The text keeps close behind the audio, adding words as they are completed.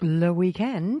The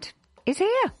weekend is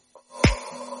here.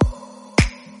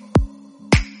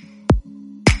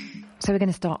 So we're going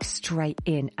to start straight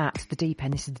in at the deep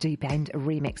end. This is the deep end, a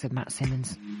remix of Matt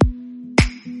Simmons.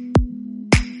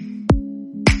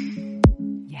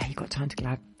 Yeah, you've got time to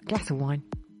grab a glass of wine,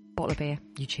 bottle of beer,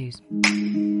 you choose.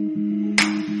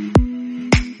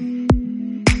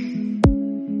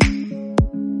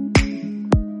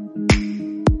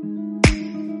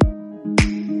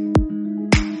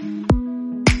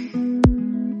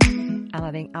 And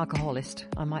I think alcoholist,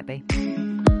 I might be.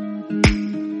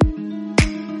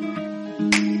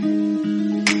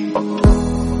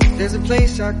 There's a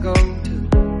place I go to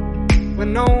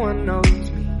when no one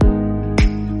knows me.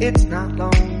 It's not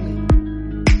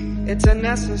lonely, it's a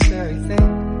necessary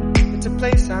thing. It's a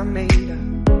place I made up,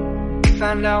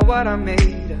 find out what I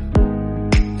made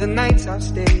of. The nights I've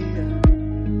stayed up,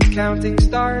 counting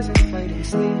stars and fighting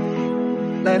sleep.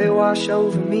 Let it wash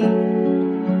over me,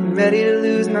 I'm ready to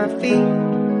lose my feet.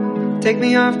 Take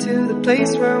me off to the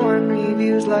place where one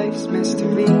reviews life's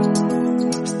mystery.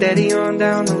 Steady on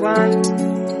down the line,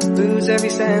 lose every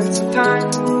sense of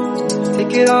time.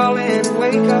 Take it all in and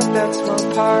wake up that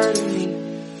small part of me.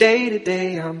 Day to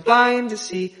day I'm blind to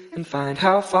see and find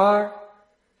how far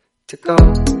to go.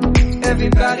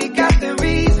 Everybody got their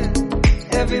reason,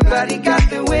 everybody got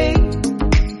their way.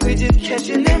 We're just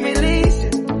catching and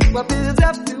releasing what builds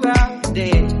up throughout the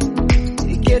day.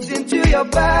 It gets into your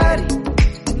body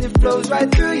and it flows right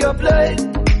through your blood.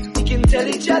 We can tell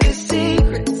each other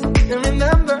secrets and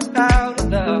remember how to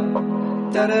love.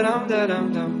 Da da dum da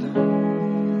dum dum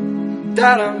dum,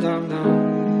 da dum dum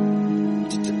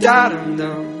dum, da dum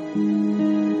dum,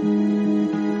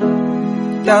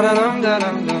 da da dum da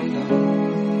dum dum dum,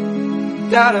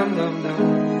 da dum dum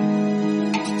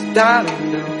dum, da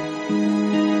dum dum.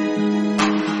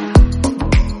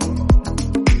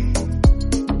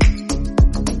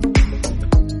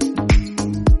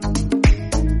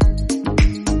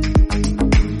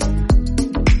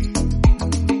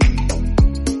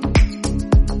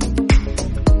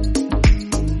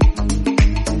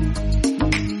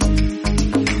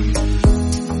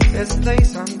 There's a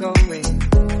place I'm going,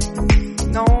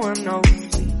 no one knows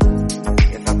me.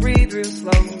 If I breathe real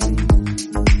slowly,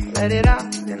 I let it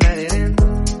out and let it in.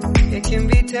 It can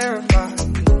be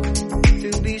terrifying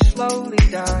to be slowly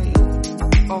dying,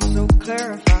 also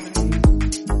clarifying.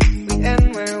 We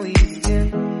end where we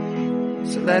begin,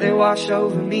 so let it wash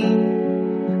over me.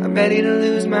 I'm ready to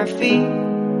lose my feet.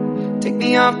 Take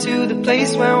me off to the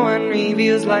place where one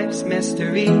reveals life's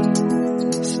mystery.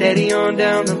 Steady on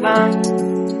down the line,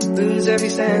 lose every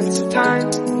sense of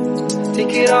time.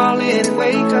 Take it all in and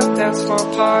wake up that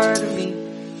small part of me.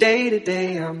 Day to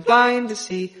day I'm blind to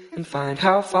see and find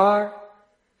how far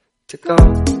to go.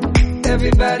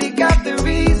 Everybody got their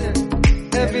reason,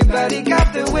 everybody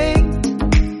got their way.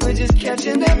 We're just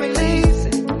catching and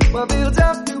releasing what builds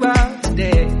up throughout the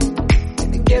day.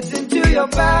 And it gets into your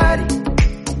body,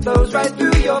 flows right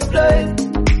through your blood.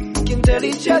 We can tell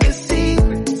each other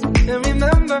secrets and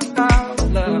remember how to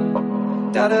love.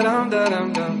 Da da dum da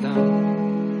dum dum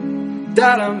dum,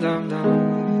 da dum dum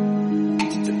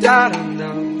dum, da dum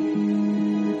dum,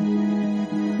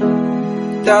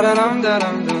 da da dum da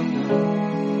dum dum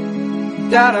dum,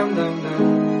 da dum dum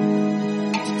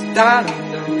dum, da dum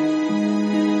dum.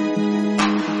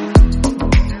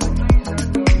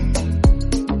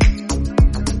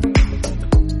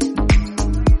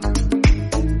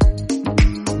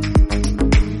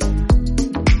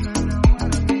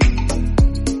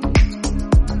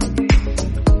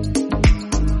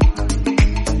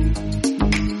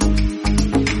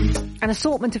 An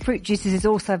assortment of fruit juices is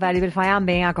also available if I am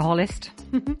being alcoholist.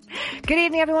 Good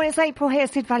evening, everyone. It's April here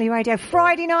at Sid Valley Radio.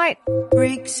 Friday night.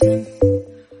 Breaks and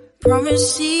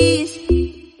promises.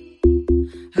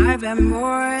 I've had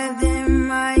more than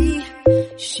my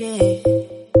share.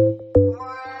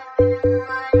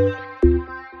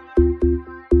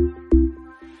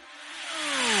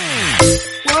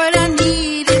 What I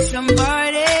need is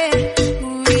somebody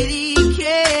who really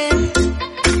cares.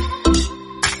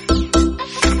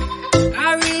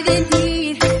 I really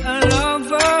need a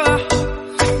lover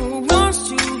who wants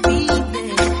to be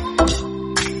there.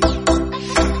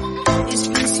 It's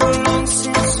been so long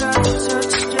since I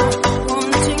touched a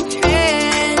haunting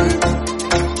hand.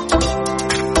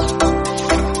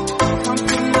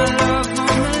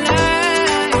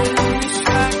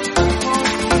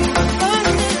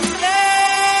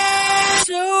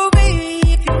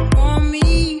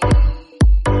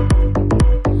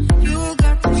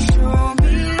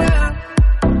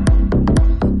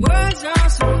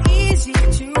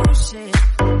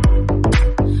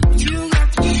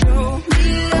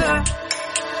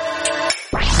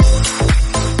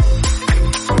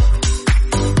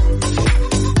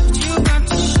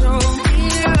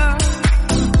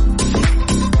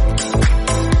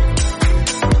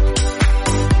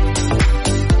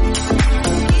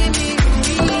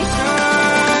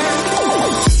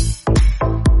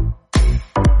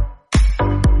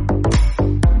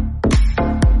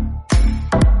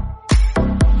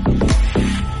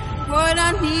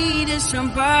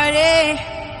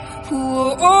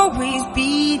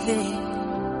 baby.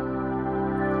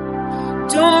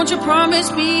 Don't you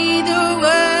promise me the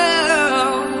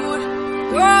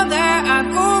world that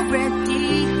I've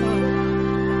already heard.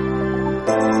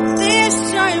 This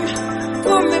time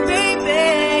for me, baby.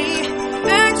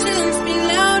 Actions speak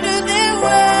louder than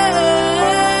words.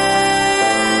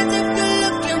 If you're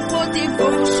looking for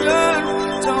devotion,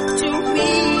 talk to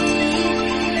me.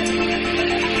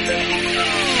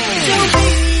 So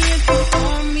baby, if you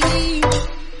want me,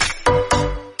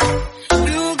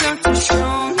 you got to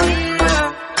show me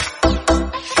love.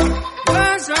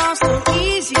 Words are so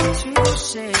easy to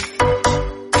say,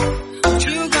 but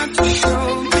you got to show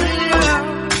me love.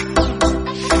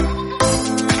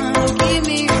 Give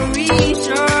me a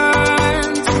reason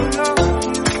to love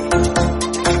you.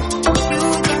 You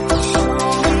got to show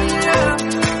me love.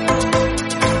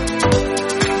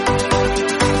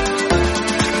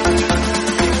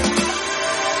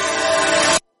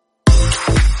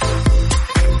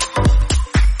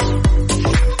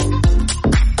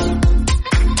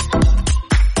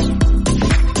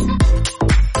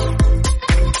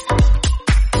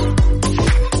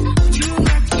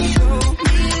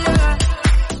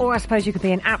 Or I suppose you could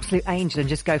be an absolute angel and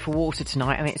just go for water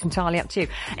tonight. I mean, it's entirely up to you.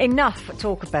 Enough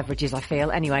talk of beverages, I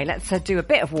feel. Anyway, let's do a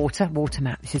bit of water. Water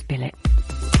Map. This is Billet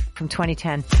from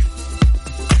 2010.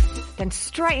 Then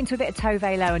straight into a bit of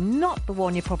Tove Lo, and not the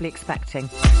one you're probably expecting.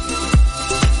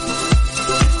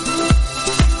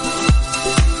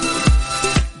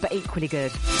 But equally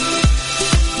good.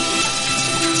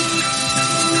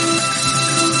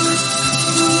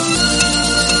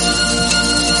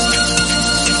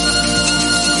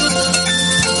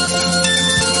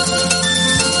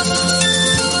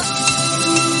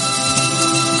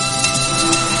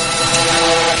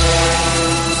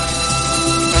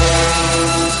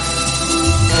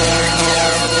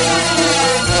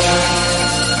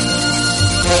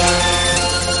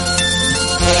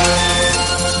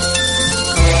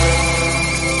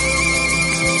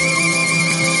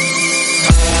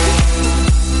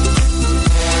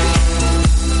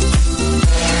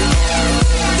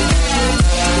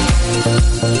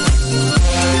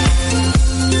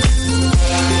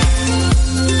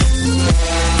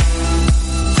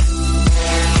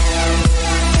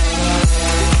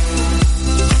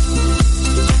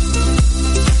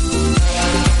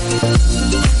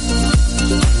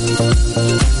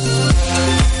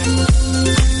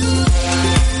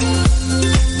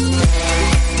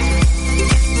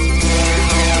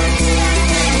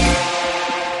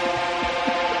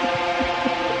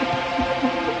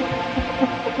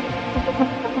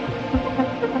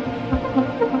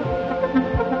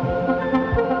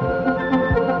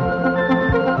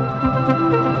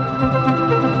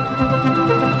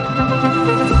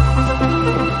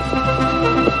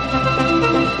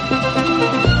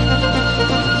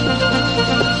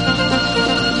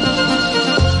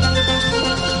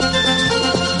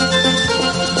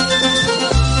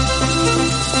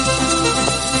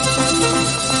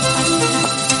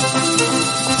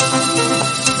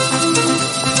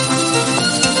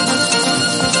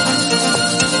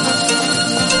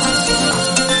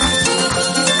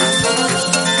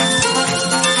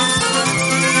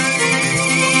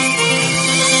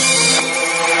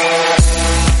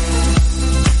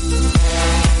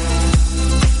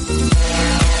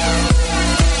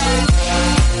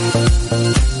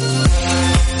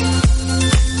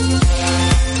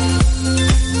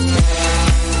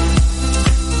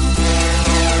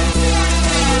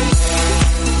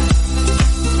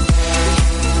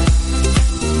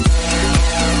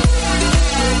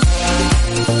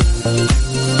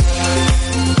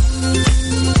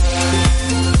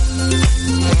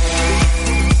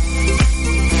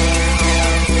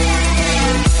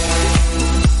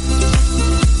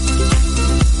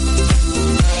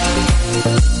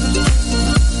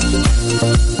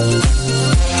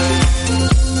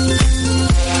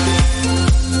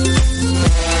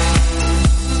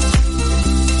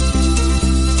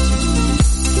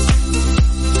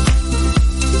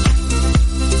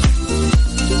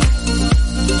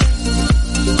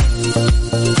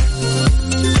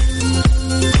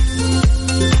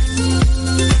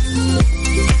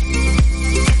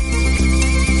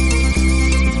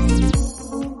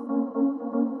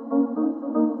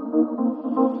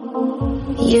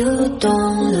 You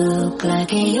don't look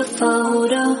like in your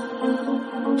photo.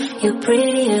 You're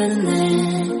prettier than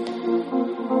that.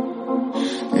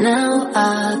 Now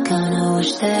I kinda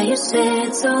wish that you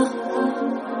said so.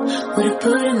 Would've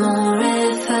put in more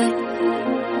effort.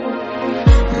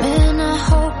 Man, I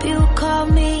hope you call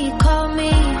me,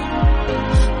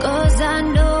 'cause I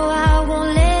know I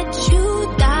won't let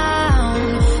you down.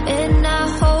 And I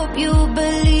hope you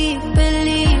believe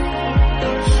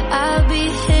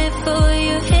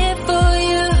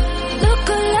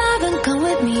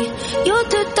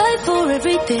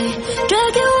day.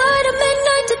 Drag you out at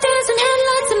midnight to dance in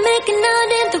headlights and making out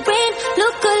in the rain.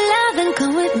 Look alive and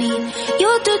come with me.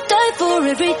 You're to die for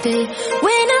every day.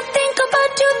 When I think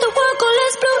about you, the world goes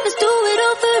less blue. Let's do it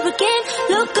over again.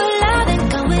 Look alive and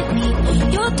come with me.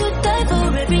 You're to die for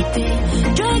every day.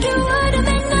 Drag you out at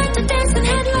midnight to dance in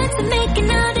headlights and making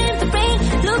out in the rain.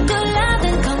 Look alive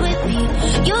and come with me.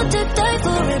 You're to die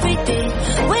for every day.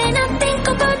 When I think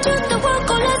about you, the world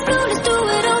goes less blue. Let's do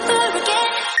it over again.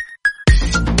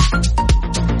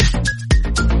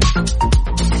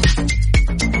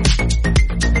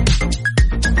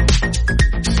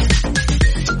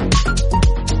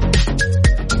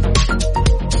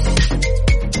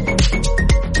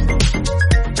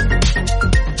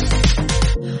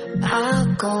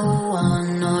 I'll go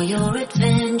on all your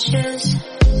adventures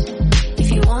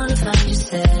if you wanna find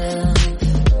yourself.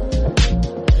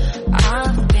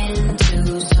 I've been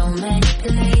to so many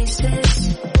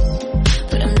places,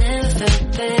 but I've never felt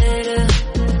better.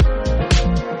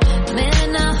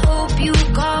 Man, I hope you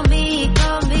call me,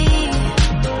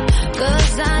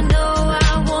 'cause I know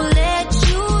I won't let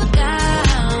you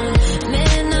down.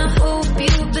 Man, I hope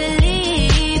you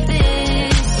believe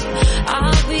this.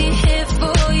 I'll be here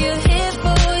for you, here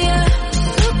for you.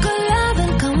 Look alive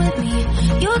and come with me.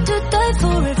 You're to die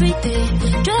for every day.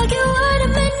 Drag you out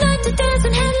at midnight to dance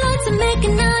in headlights and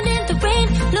making out in the rain.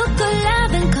 Look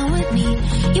alive and come with me.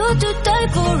 You're to die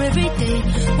for every day.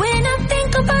 When I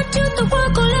think about you, the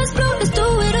world goes less blue. Let's do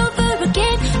it over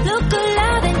again. Look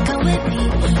alive and come with me.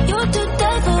 You're to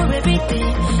die for every day.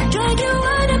 Drag you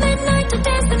out at midnight to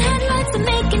dance in headlights and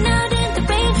making out in the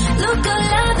rain. Look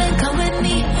alive and come with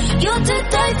me. You're to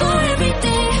die for every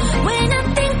day. When I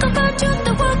think about you,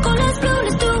 the world goes less blue.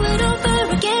 Let's do it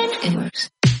over again. It works.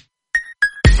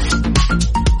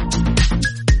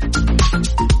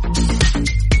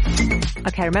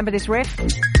 Okay, remember this riff?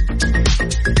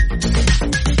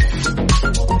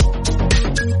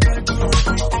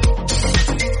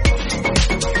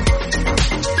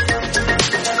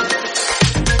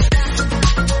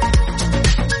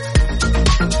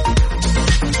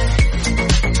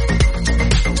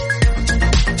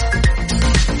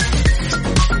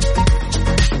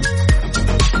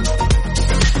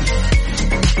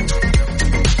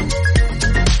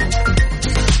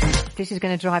 This is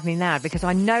going to drive me mad because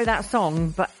I know that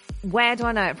song, but where do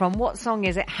I know it from? What song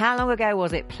is it? How long ago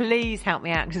was it? Please help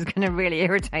me out because it's going to really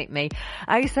irritate me.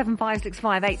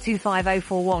 07565 825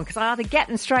 041 because I either get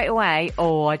them straight away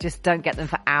or I just don't get them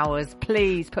for hours.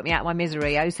 Please put me out of my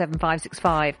misery.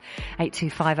 07565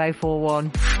 825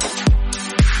 041.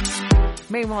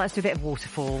 Meanwhile, let's do a bit of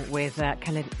Waterfall with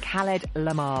Khaled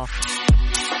Lamar.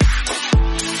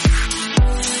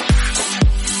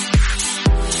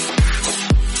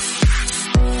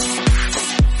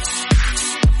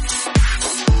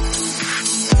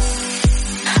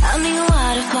 I'm in your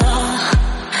waterfall.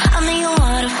 I'm in your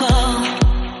waterfall.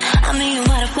 I'm in your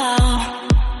waterfall.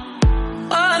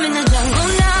 Oh, I'm in the jungle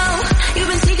now. You've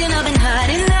been seeking, I've been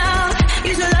hiding now.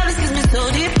 You should love us 'cause we're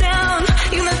so deep down.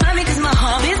 You might find me 'cause my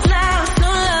heart is loud, so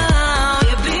loud.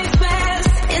 You're being fast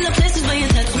in the places where you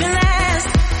touch me now.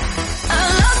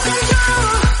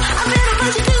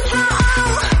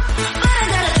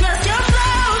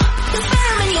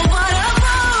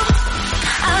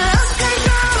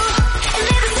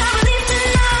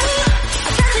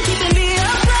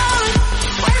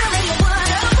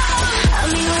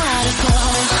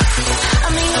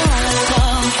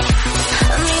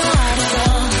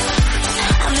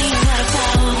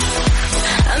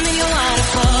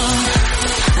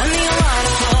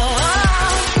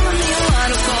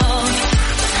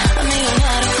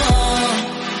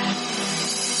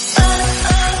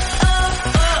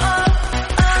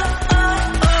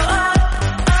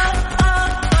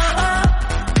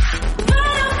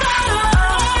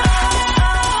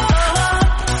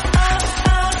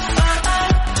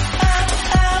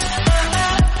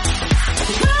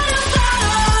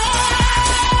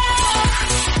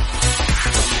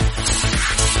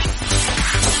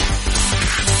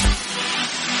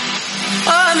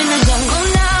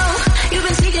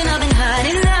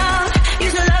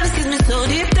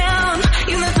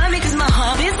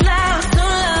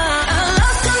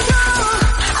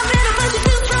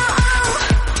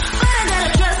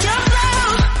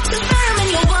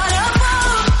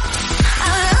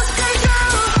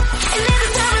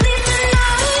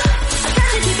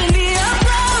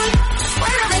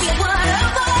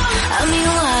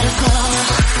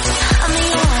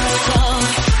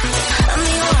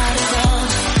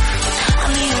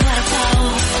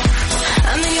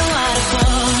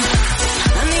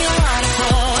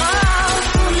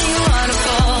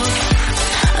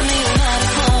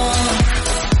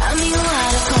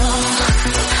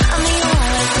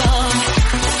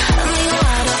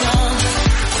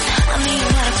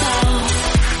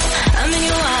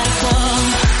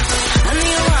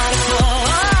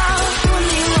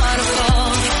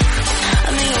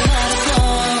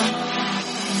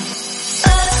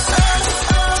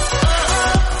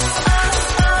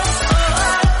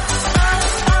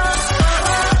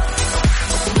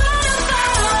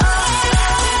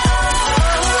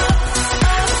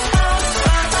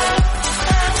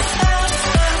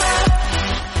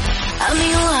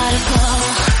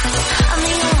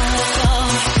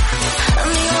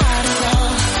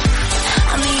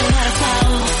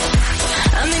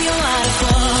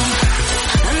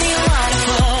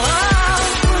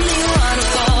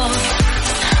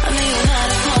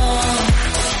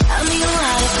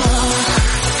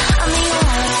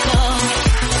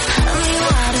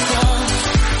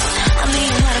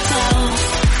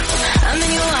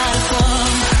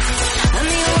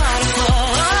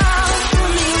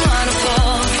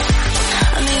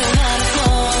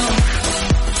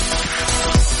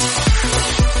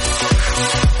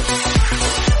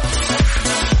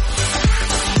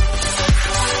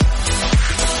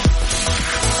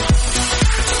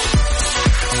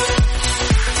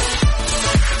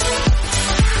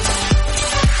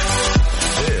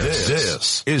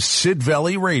 is Sid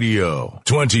Valley Radio.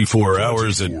 24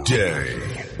 hours a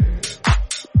day.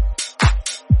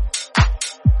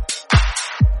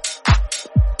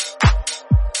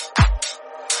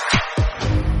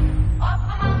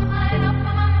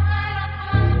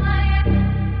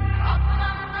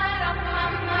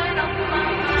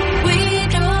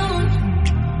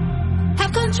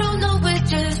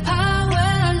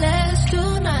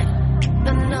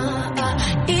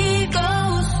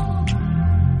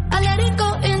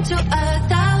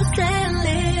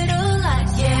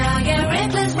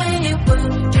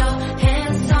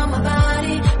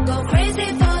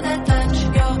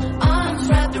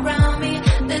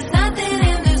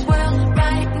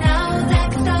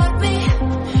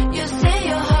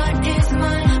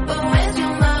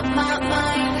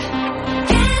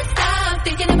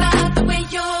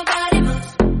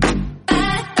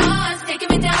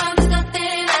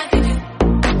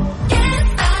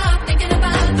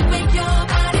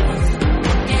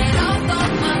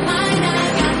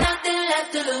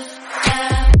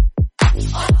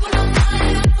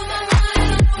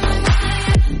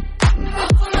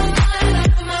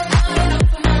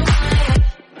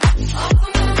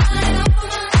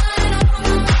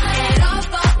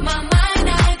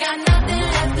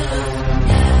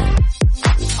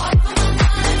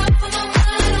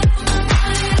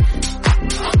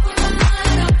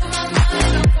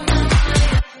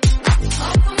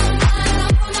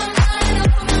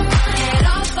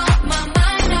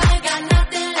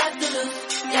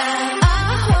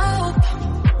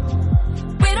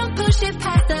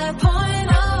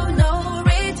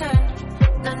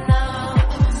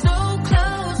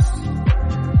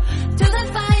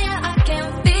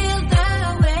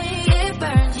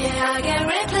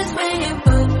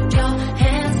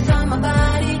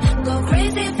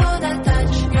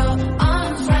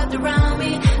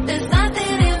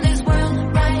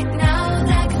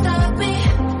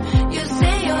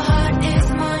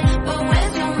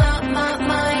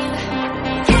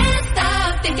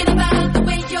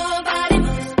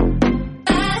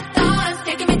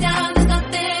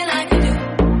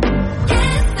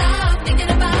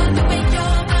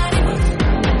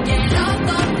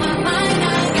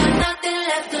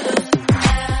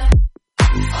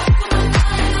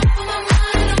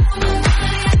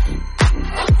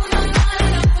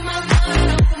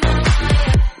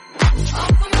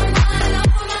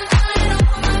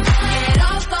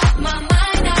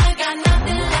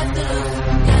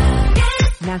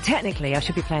 Technically, I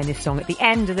should be playing this song at the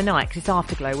end of the night because it's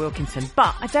Afterglow Wilkinson,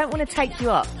 but I don't want to take you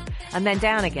up and then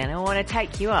down again. I want to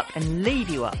take you up and leave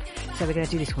you up. So we're going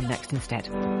to do this one next instead.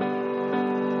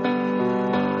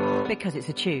 Because it's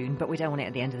a tune, but we don't want it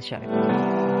at the end of the show.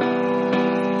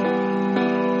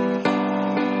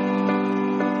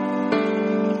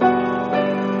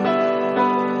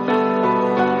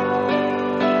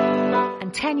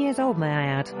 And 10 years old, may I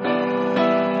add.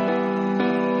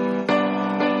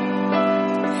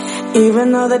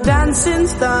 Even though the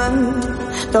dancing's done,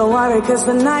 don't worry 'cause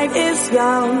the night is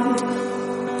young.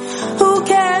 Who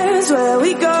cares where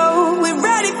we go? We're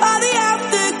ready for the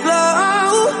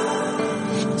afterglow.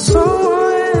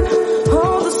 Someone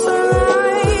hold the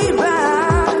sunlight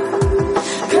back,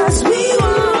 'cause we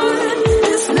want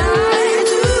this night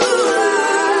to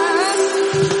last.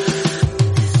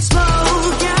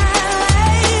 Smoke and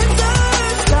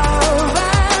lasers, love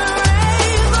and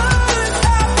ravers,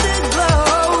 afterglow.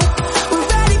 We're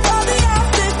ready for the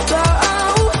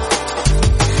afterglow.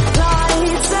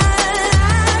 Lights and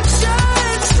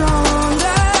action,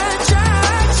 stronger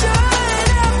attraction,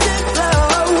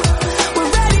 afterglow.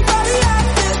 We're ready for the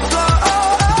afterglow.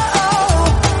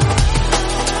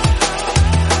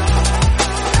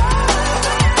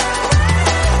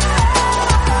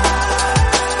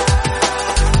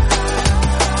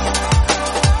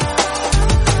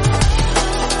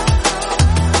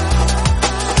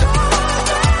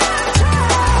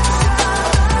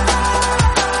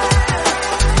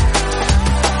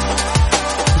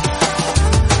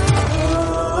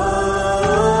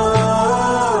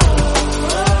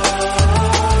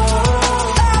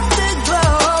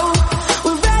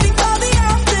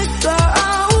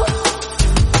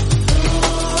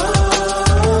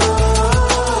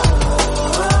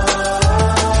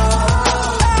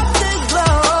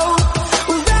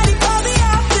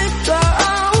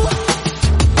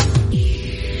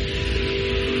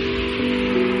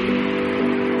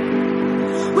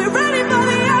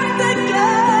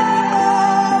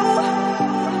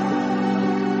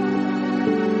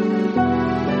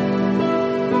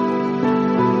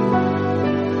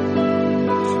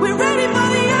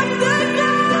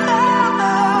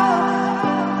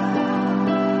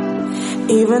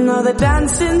 Even though the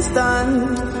dancing's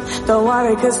done, Don't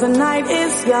worry, 'cause the night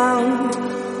is young.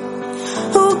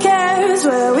 Who cares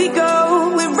where we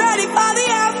go? We're ready for the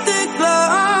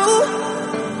afterglow.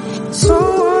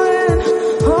 Someone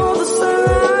hold the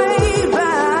sunlight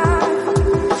back,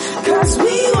 'cause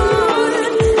we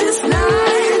want this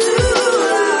night to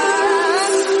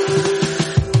last.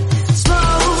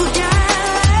 Smoke and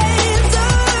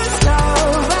lasers,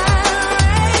 love and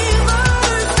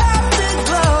ravers,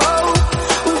 afterglow.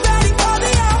 We're ready for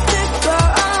the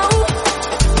afterglow.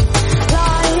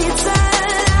 Lights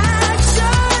and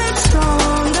action,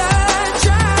 strong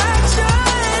attraction,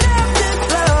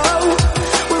 afterglow.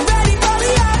 We're ready for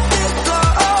the afterglow.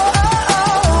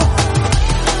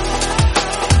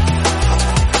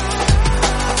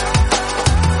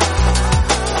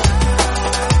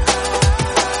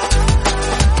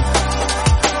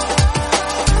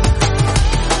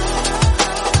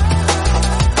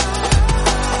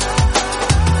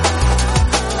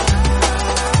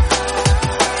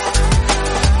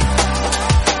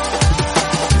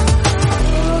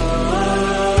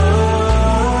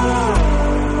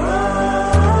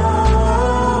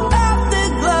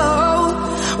 Afterglow.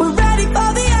 We're ready for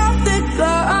the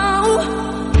afterglow.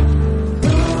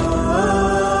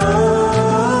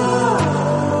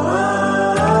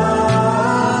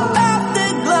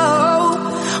 Afterglow.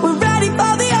 We're ready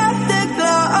for the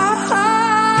afterglow.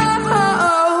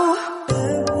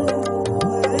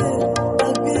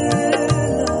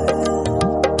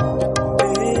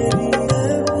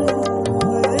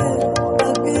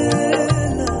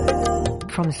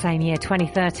 From the same year,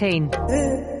 2013.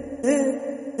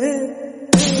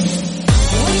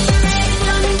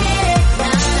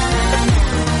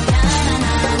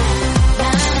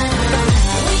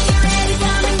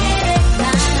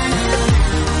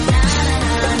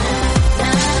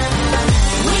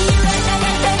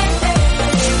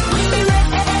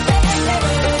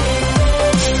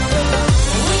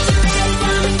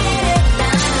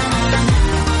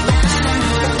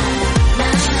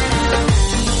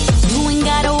 You ain't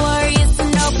gotta worry, it's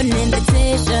an open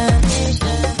invitation.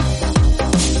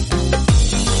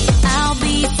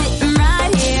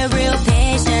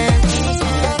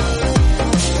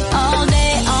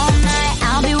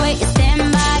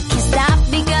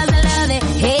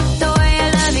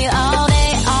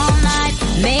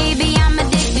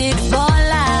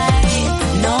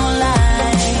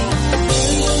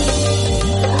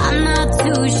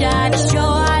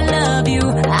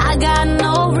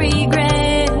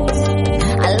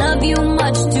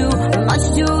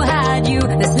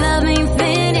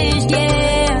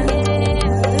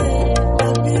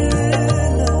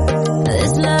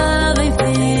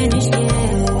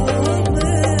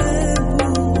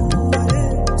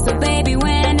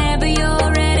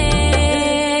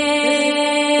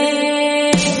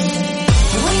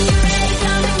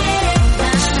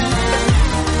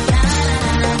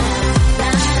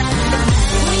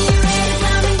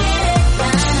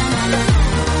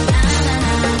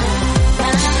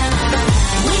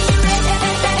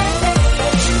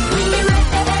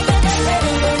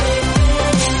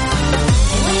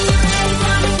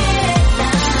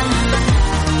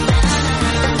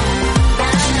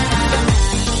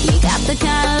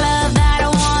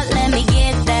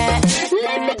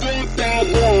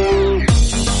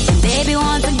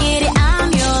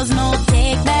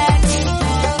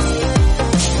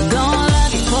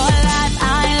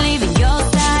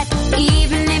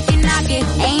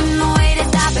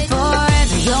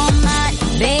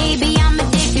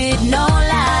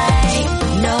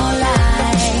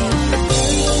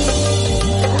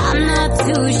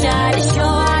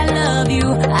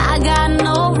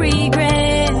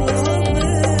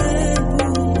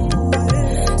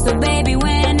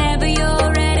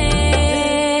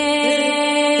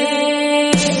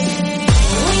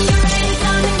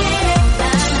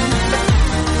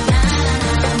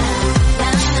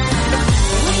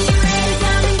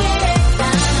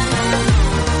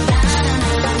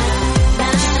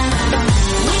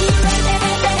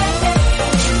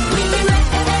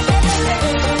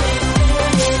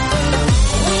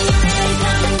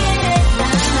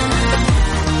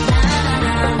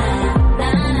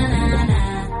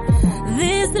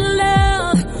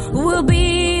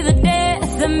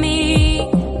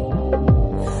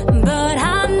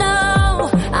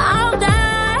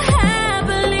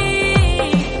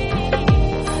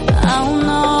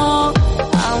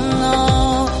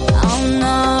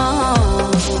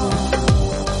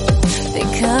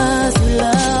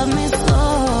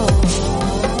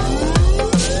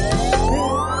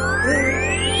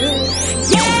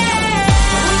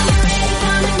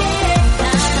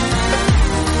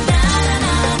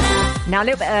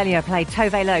 bit earlier, I played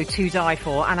Tove Lo, To Die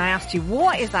For, and I asked you,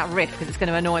 what is that riff? Because it's going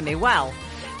to annoy me. Well,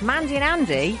 Mandy and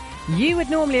Andy, you would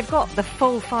normally have got the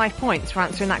full 5 points for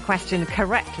answering that question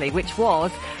correctly, which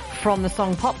was from the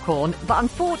song Popcorn. But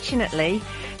unfortunately,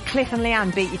 Cliff and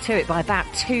Leanne beat you to it by about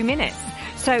 2 minutes.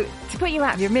 So to put you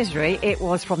out of your misery, it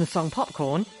was from the song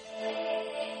Popcorn.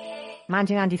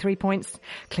 Mandy and Andy 3 points,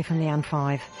 Cliff and Leanne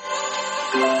 5.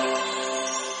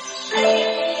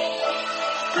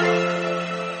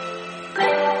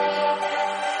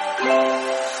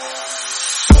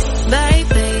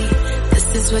 Baby,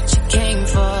 this is what you came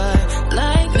for.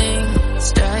 Lightning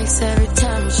strikes every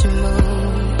time she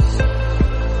moves,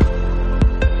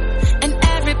 and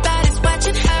everybody's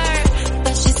watching her,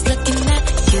 but she's looking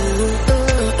at you.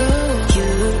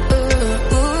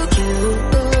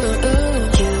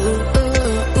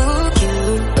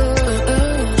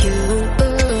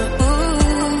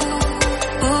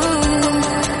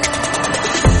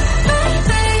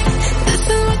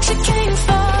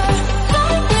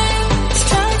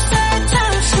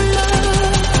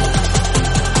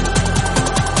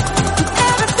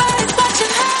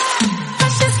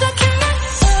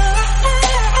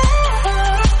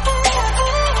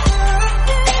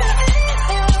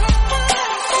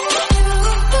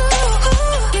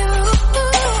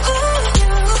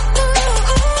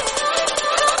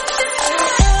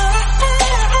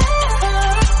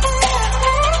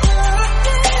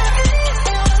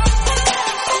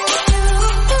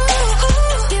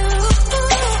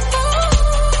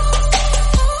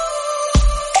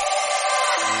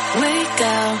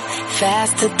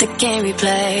 That the game we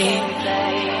play.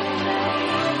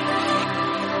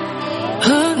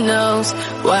 Who knows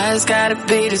why it's gotta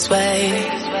be this way?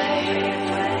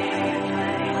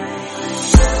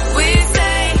 We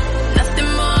say nothing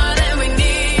more than we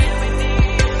need.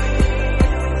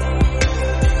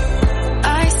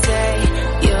 I say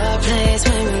your place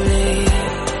when we leave.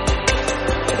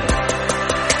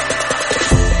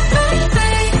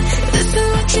 Baby, this is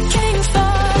what you came for.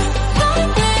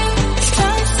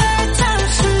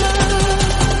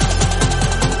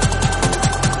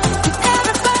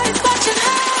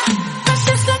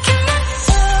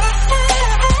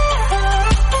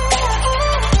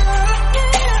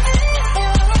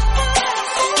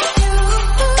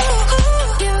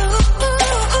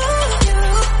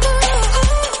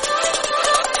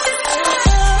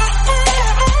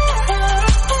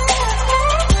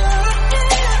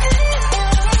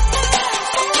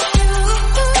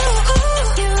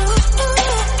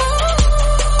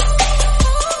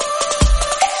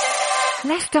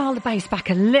 Dial the bass back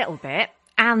a little bit,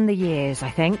 and the years, I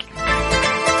think.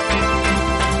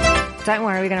 Don't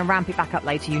worry, we're going to ramp it back up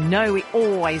later. You know we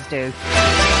always do.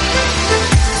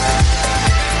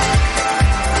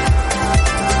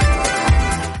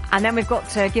 And then we've got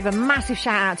to give a massive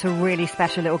shout out to a really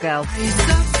special little girl. Don't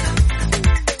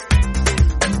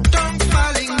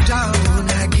falling down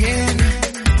again.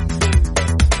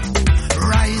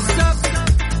 Rise up.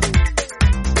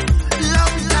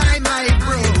 Long time I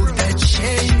broke the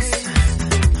chains.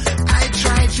 I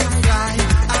tried to fly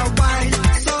a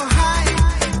while so high,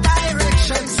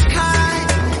 direction sky.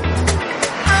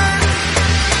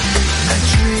 My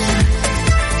dream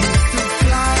is to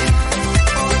fly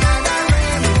over the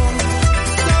rainbow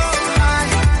so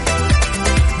high.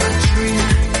 My dream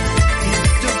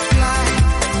is to fly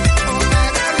over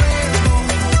the rainbow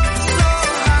so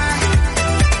high.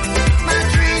 My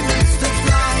dream is to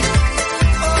fly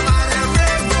over the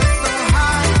rainbow so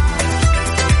high.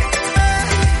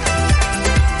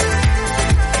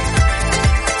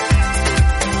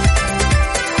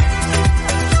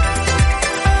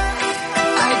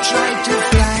 I tried to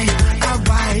fly a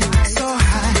while so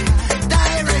high,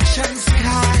 direction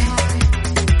sky.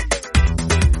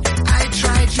 I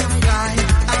tried to fly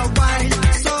a while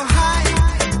so high,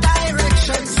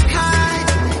 direction sky.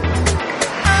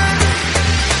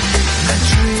 My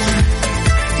dream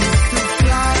is to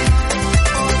fly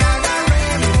over the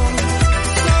rainbow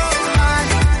so high.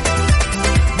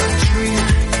 My dream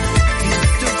is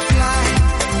to fly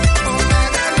over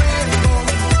the rainbow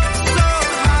so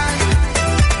high.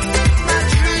 My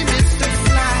dream is to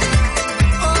fly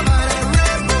over the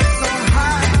rainbow so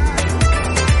high.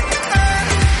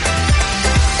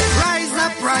 Rise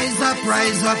up, rise up,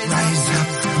 rise up, rise up.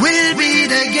 We'll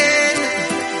beat again.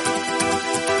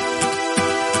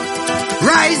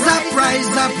 Rise up,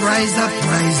 rise up, rise up,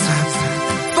 rise up.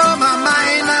 For my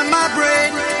mind and my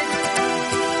brain.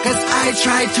 'Cause I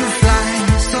tried to fly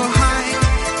so high.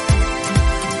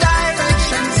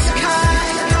 Direction sky.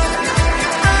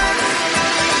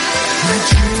 My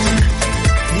dream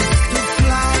is to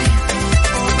fly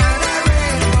over the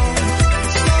rainbow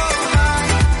so high.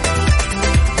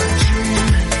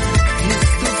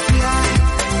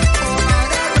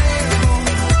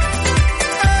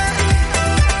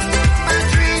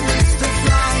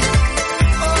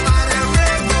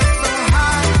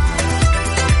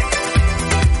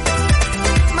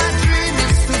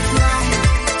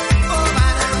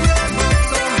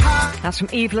 That's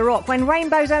from Yves Laroque, when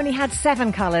rainbows only had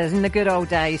 7 colours in the good old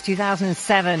days,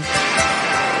 2007.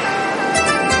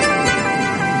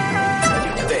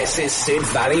 This is Sid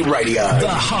Valley Radio, the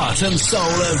heart and soul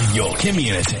of your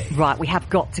community. Right, we have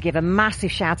got to give a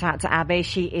massive shout out to Abby.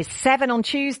 She is 7 on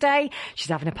Tuesday. She's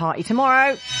having a party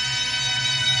tomorrow.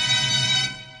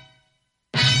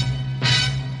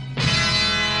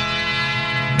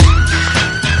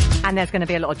 And there's going to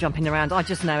be a lot of jumping around. I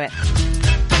just know it.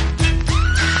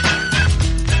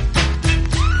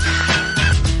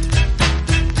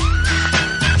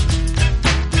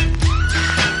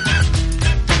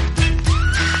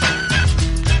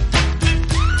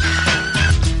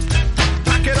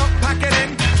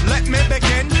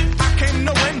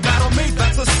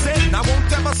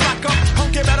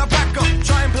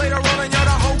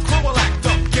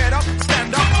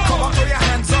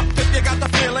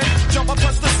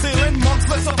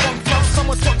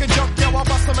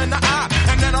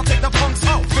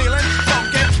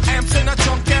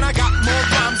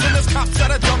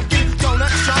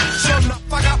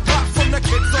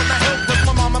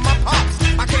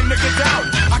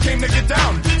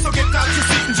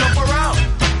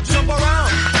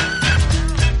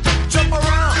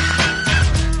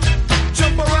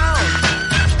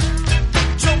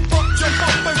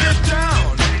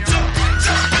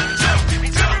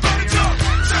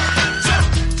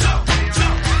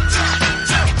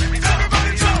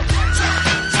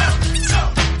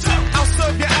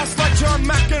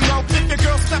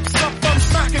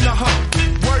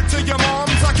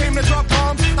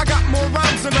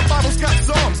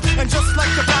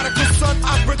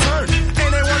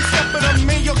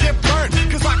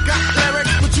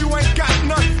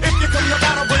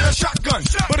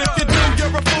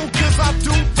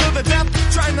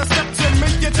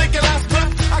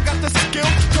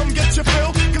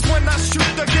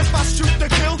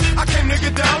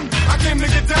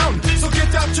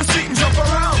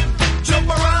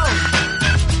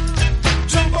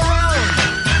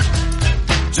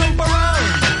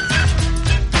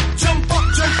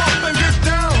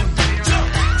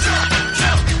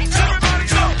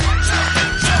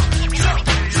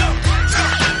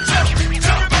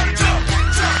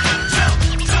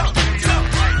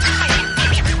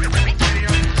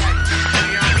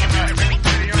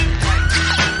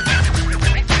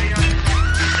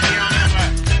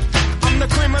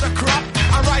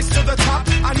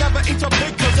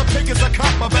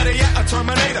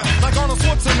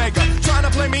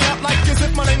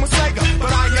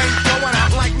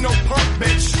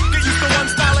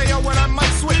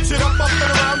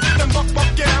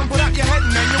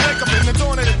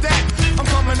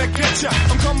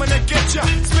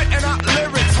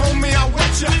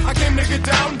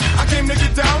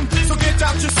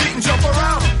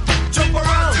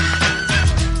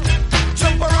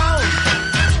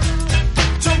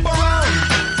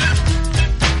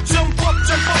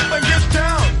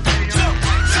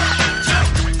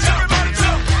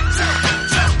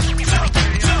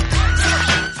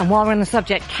 While we're on the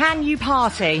subject, can you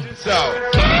party?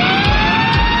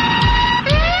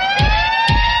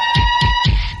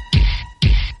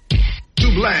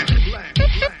 Too bland.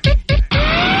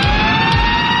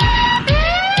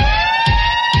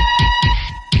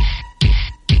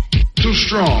 Too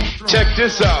strong. Check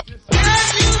this out.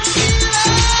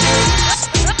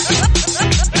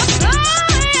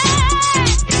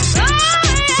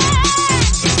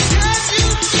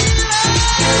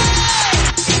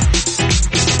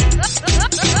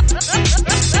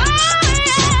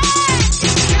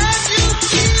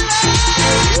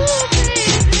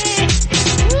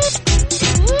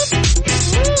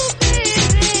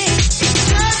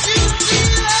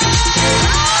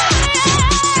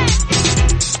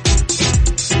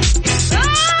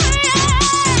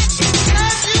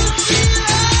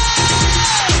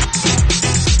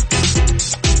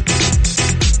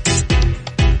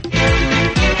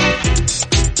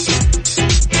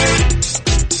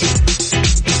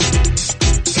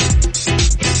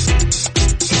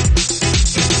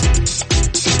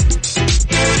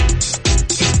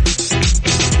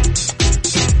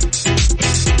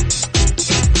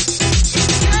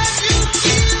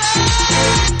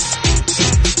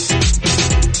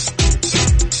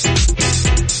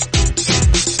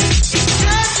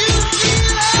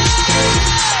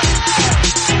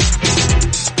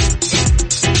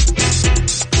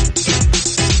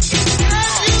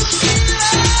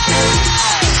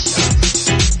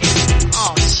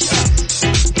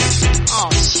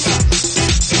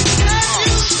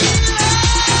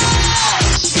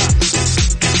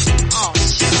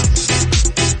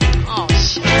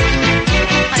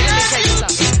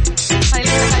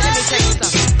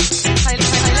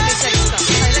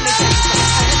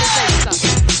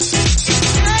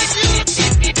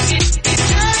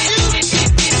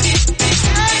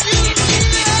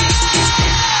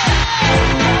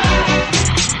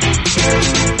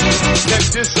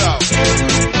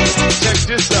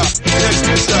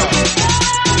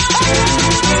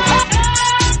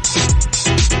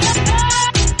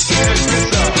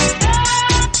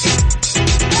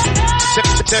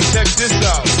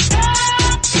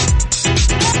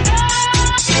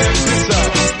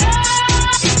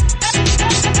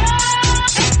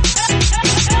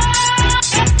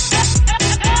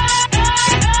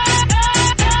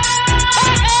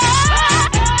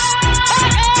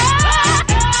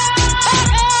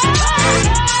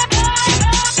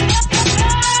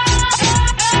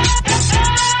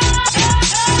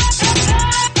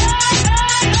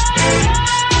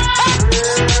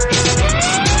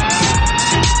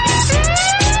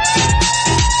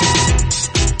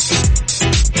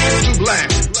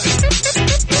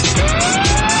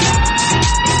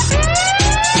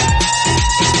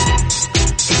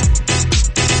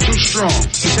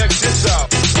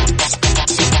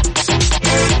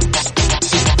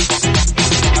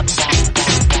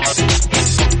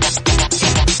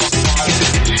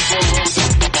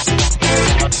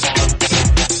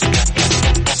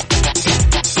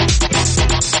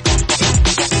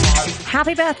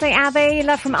 birthday, Abby.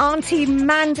 Love from Auntie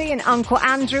Mandy and Uncle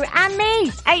Andrew and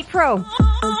me, April.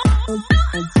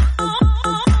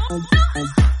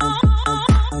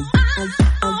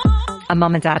 And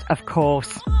Mum and Dad, of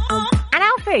course. And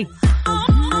Alfie.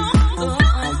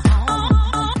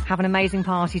 Have an amazing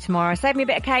party tomorrow. Save me a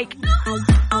bit of cake.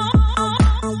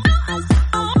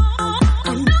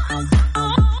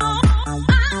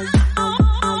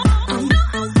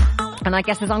 And I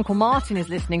guess as Uncle Martin is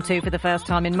listening to for the first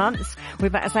time in months, we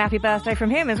better say happy birthday from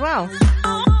him as well.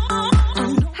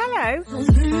 Hello.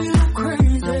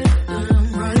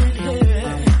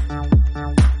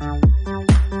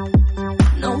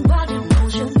 Nobody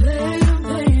knows your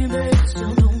baby,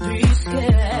 so don't be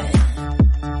scared.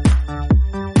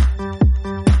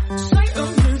 Say a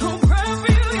little prayer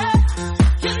for you, yeah.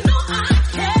 You know I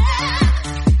care.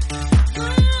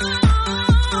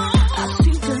 I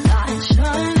see the light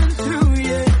shining through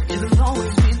you. You'll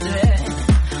always be there,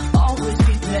 always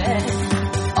be there,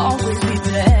 always be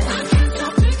there. I can't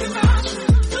stop thinking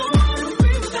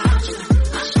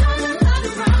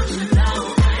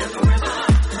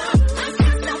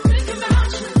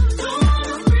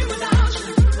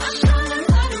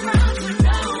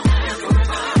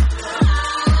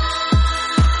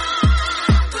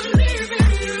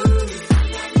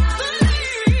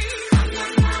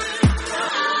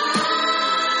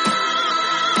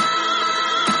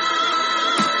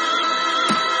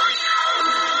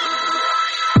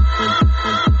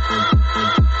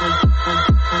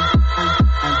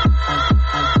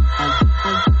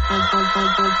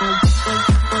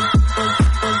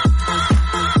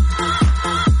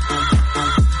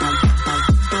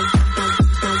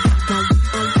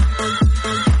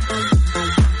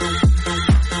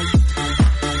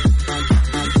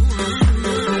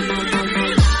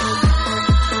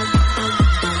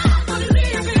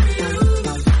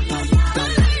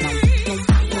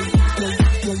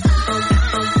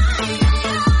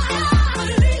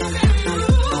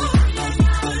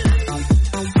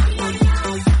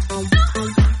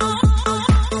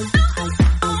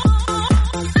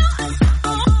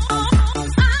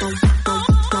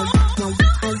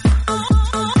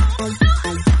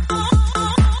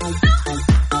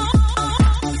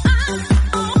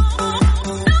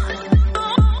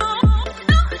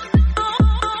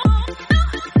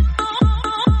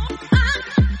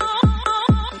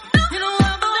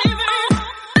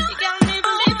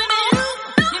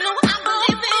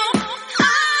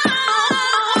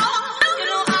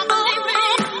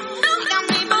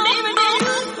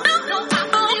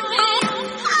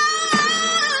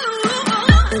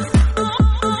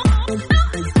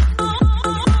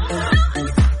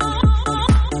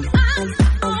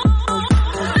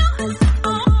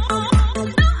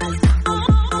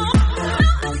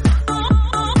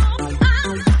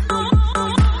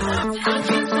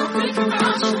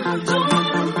about you. Don't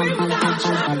wanna be without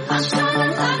you. I shine a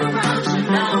light around you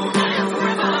now and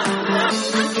forever.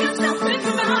 I can't stop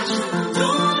thinking about you.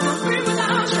 Don't wanna be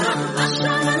without you. I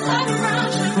shine a light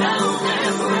around you now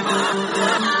and forever.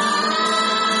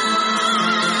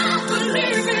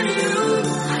 Believe in you.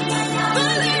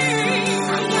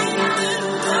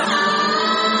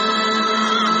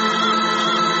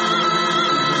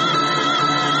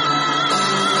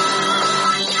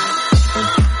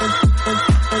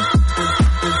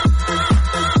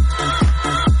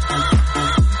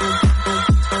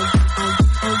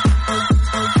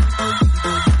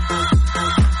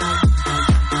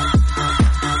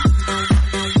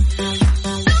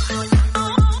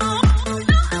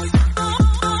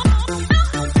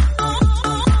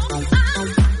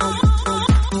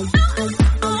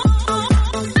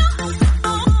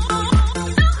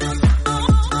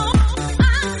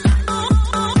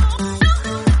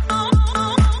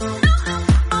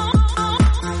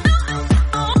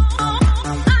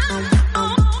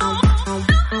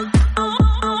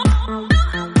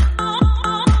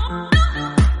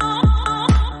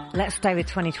 Let's stay with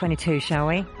 2022, shall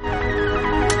we?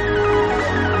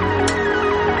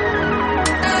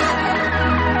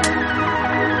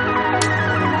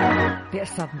 Bit of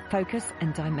southern focus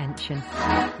and dimension.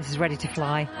 This is Ready to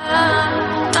Fly.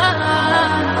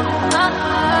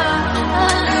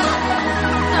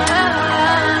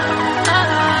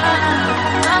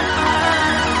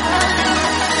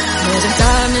 There's a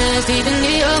darkness deep in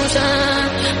the ocean,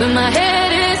 but my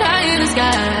head is high in the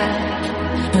sky.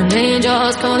 An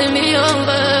angel's calling me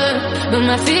over, but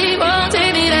my feet won't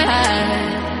take me that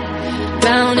high.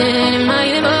 Drowning in my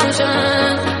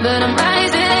emotions, but I'm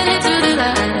rising into the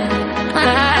light. My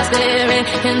eyes staring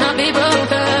cannot be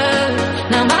broken.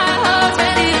 Now my heart's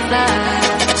ready to fly.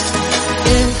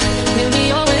 Give me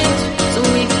your wings so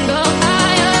we can go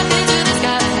high up into the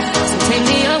sky. So take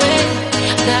me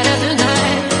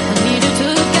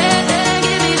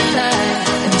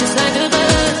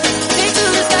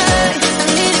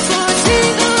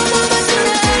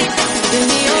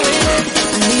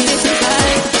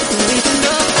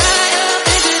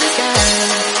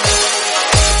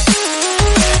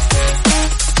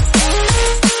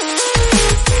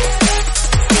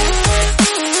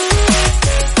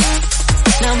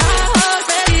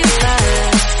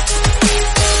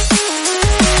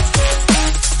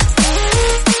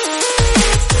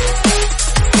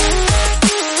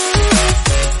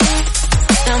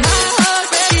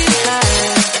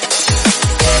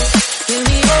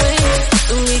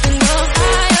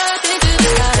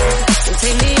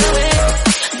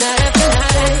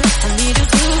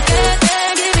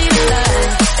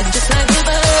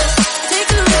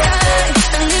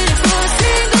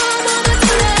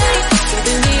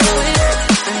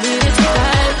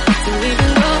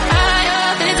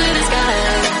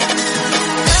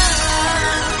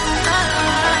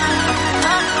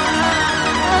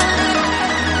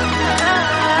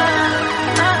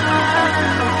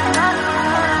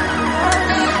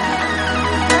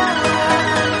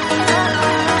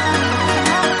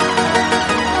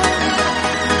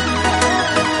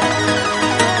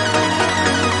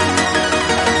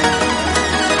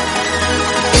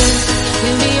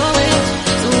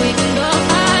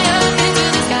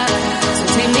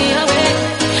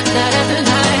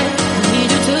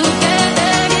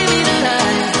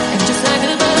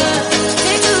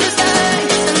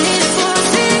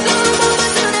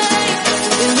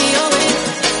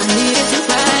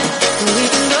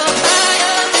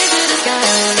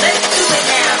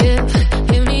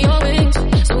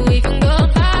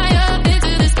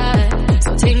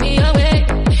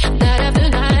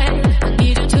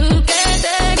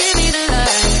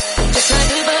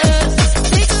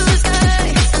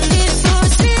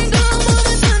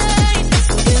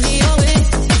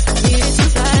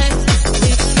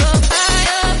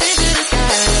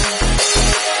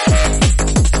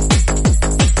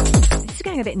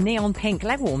neon pink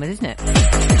leg warmers, isn't it? Well,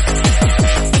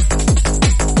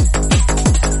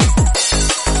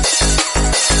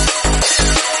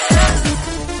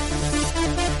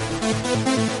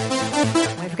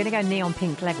 if we're going to go neon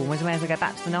pink leg warmers, we may as well go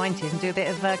back to the 90s and do a bit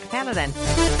of Capella then.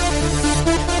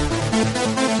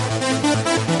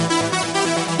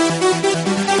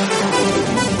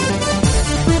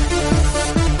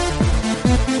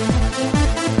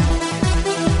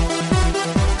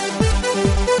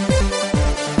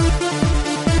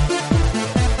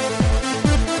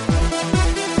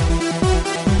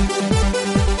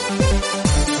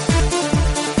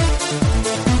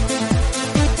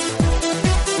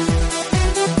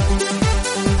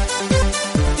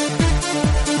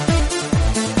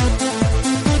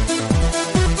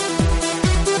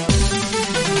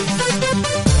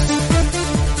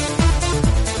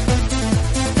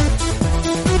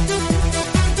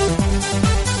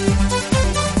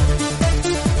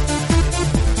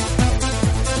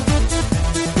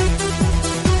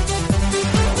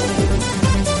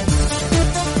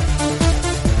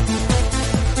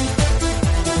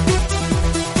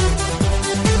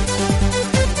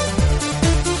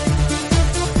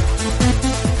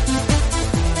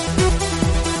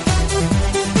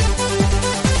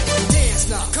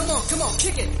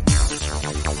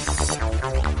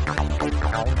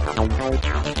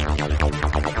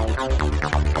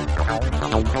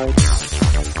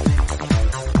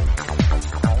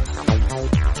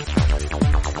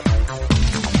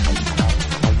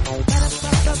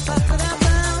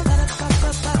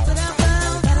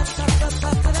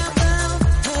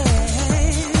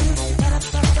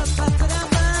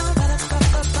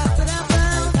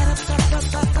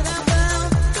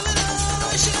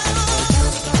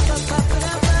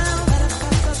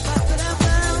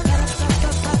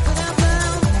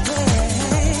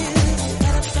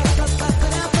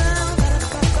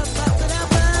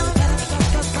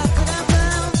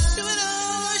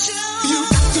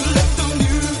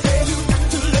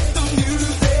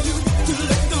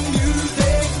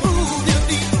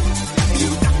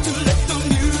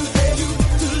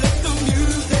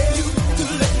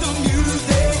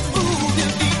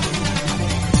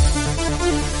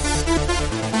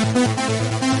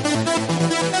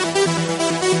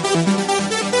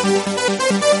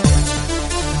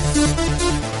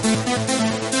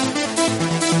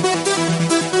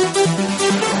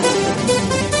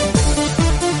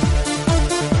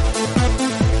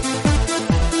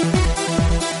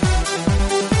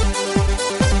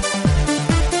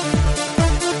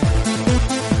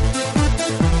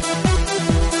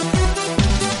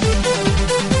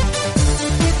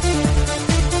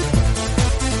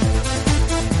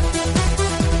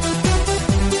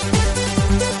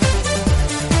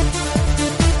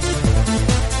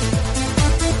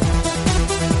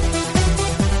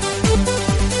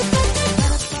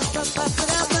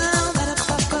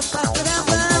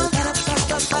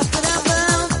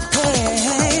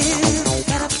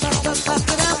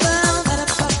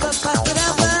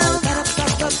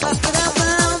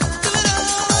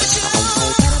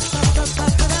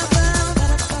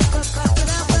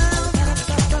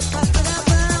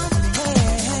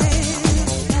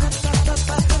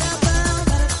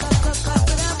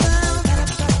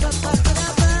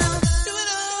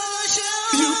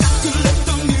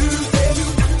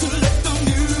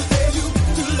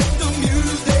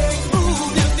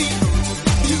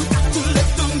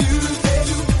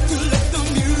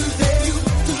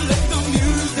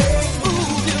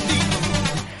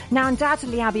 Now,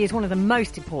 undoubtedly, Abby is one of the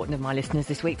most important of my listeners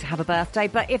this week to have a birthday.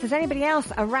 But if there's anybody else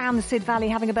around the Sid Valley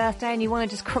having a birthday and you want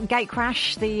to just gate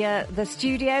crash the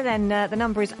studio, then the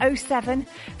number is 07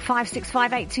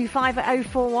 565 825 at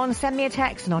 041. Send me a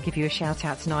text and I'll give you a shout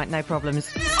out tonight. No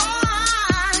problems.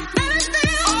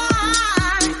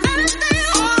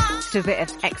 Just a bit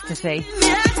of ecstasy.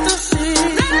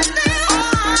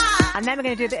 And then we're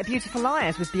going to do a bit of Beautiful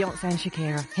Liars with Beyonce and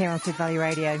Shakira here on Sid Valley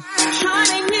Radio.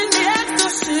 Shining in the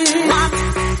ecstasy, locked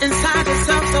inside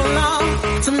yourself so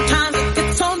long. Sometimes it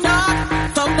gets so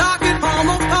dark it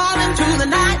almost falls into the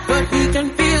night. But he can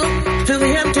feel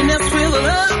the emptiness, feel the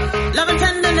love and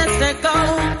tenderness let go.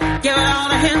 Give it all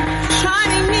to him.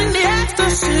 Shining in the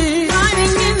ecstasy,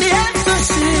 shining in the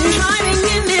ecstasy, shining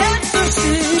in the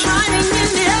ecstasy, shining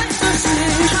in the ecstasy,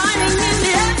 shining in the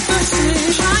ecstasy,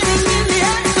 shining in the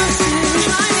ecstasy,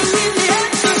 shining in the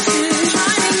ecstasy,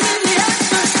 shining in the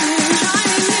ecstasy,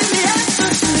 shining in the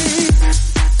ecstasy.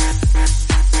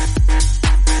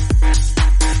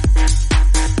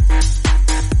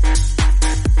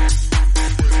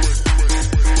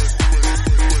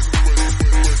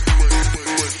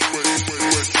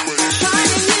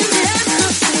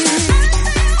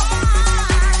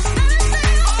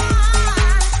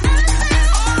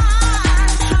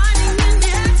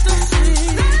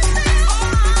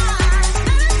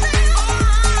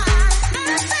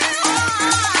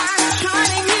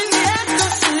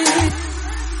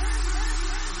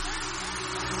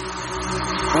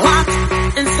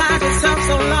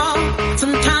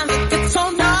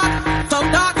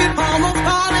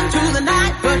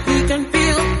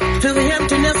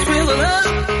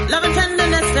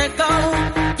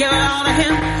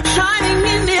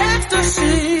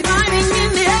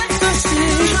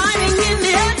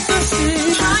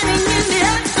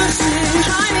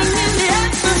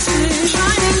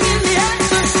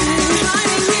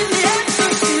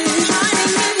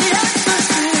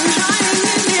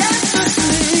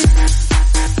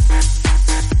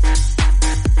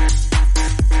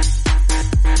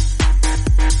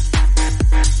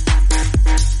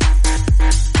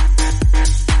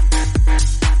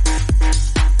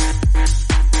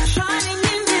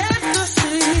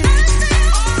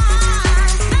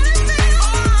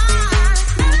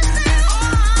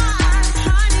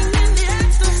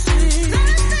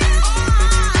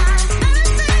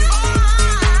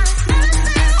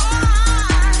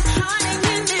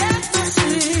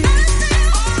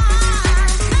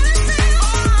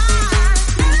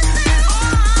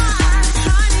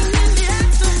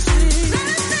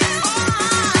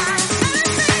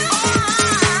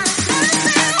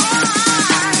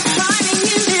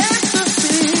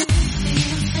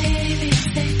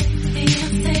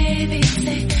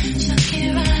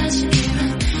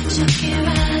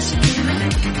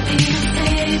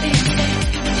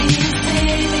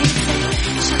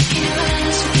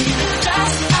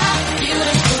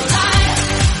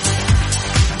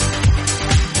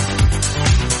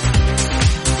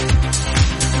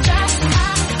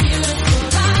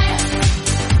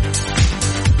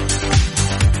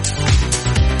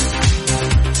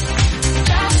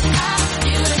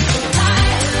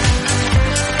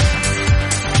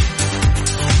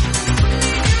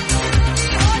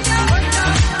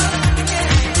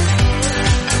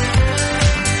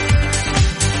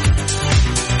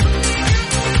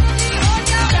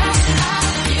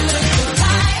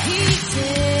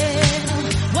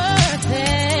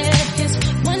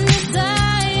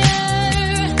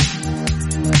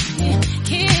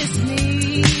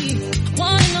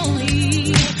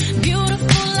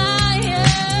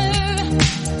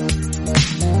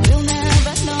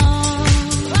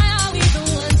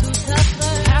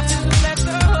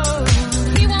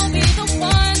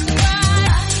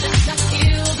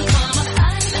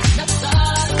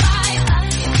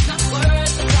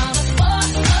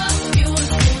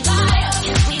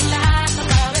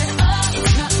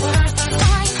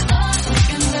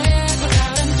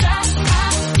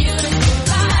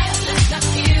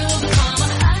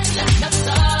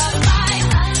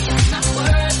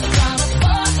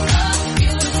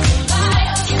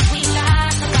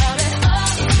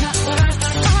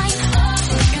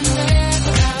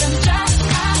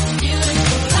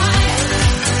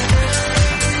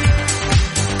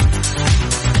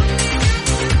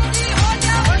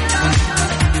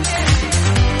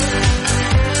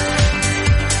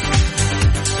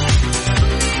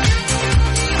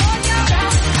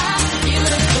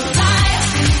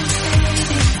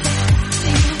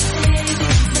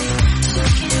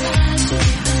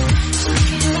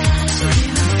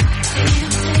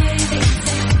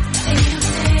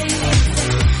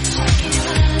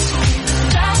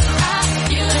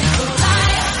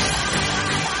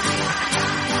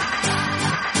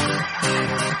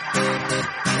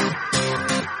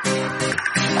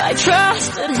 I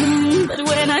trusted him, but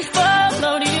when I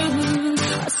followed you,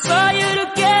 I saw you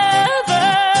together.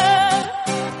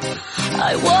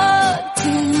 I walked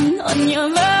in on your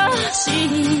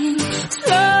machine,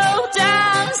 slow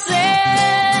dancing.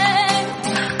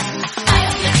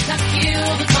 Let's not kill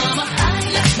the drama,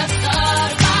 let's not start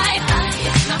a fight.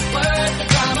 It's not worth the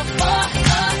drama for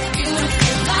a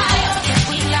beautiful life. If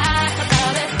we lie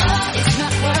about it, it's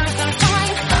not worth our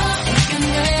time. We can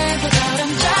live without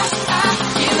him, just a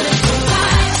beautiful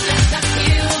life. Let's not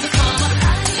kill the drama,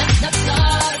 let's not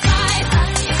start a fight.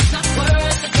 It's not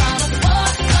worth the drama for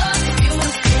a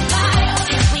beautiful life.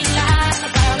 If we lie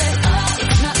about it,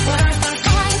 it's not worth our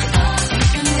time. We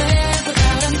can live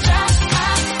without him, just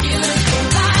a beautiful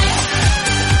life.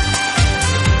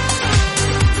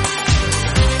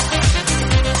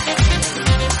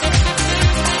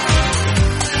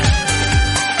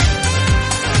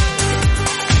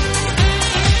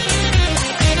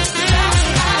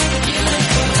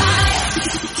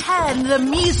 Turn the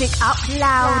music up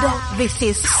loud. This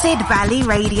is Sid Valley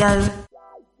Radio.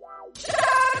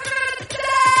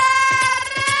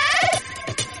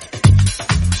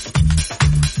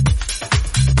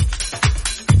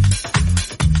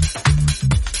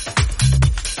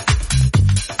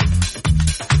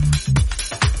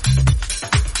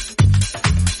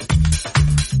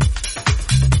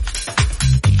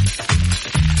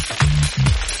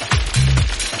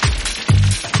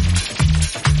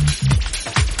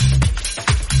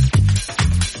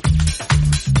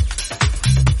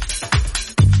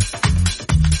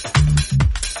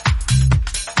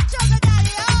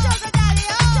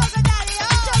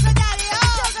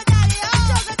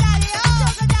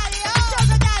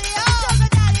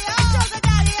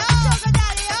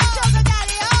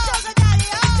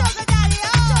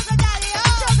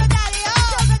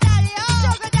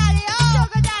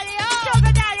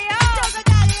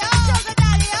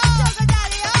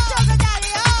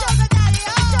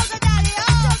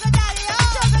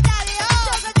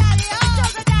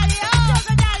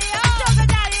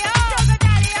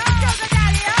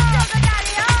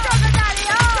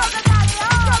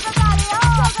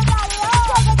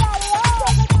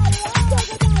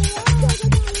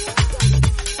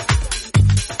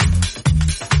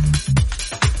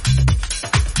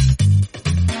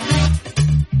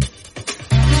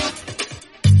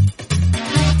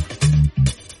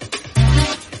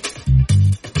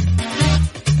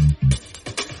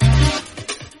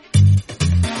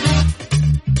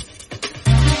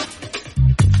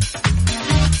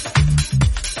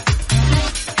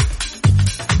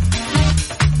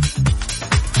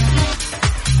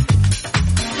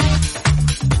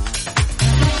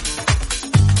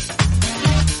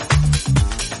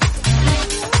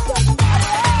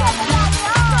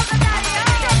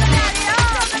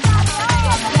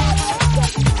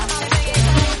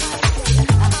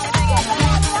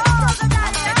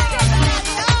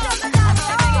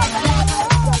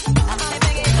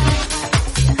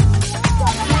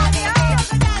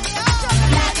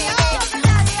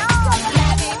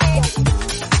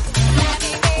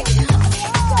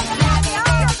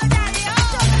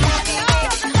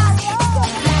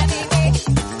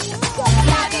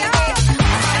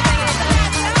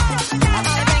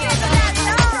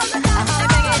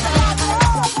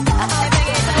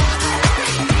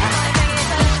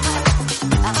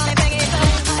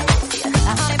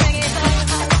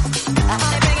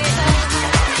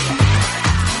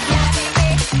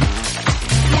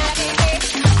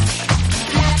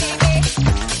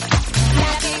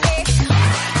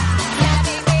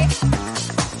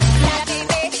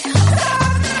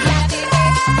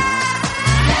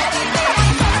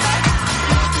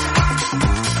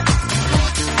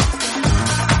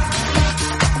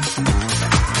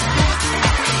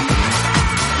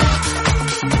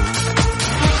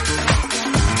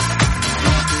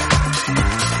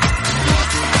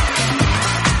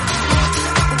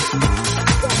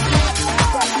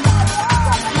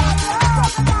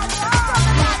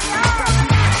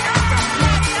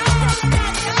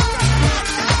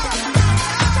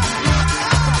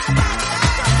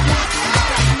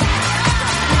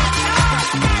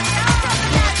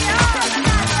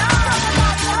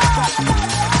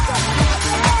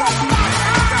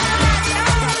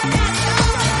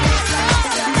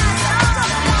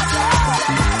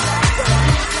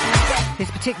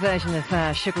 acoustic version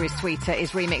of Sugar is Sweeter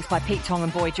is remixed by Pete Tong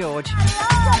and Boy George.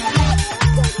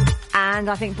 And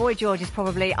I think Boy George is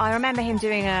probably, I remember him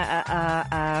doing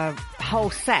a whole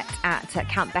set at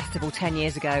Camp Festival 10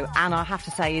 years ago, and I have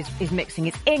to say his mixing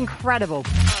is incredible.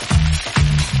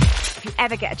 If you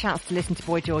ever get a chance to listen to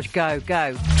Boy George, go.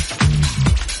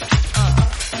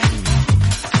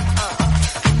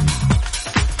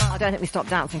 I don't think we stopped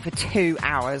dancing for 2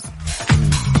 hours.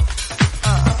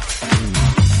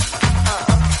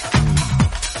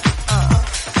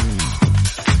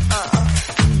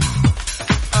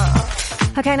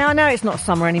 Okay, now I know it's not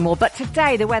summer anymore, but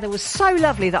today the weather was so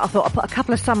lovely that I thought I'd put a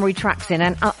couple of summery tracks in,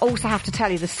 and I also have to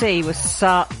tell you the sea was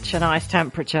such a nice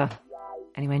temperature.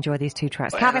 Anyway, enjoy these two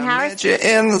tracks. Calvin Harris you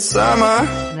in the summer,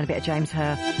 and then a bit of James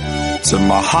Hurr. To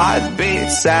my heartbeat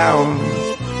sound,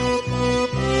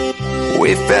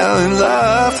 we fell in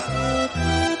love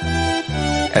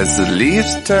as the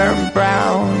leaves turn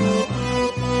brown,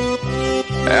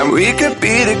 and we could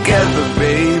be together,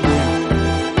 baby,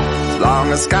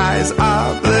 long as skies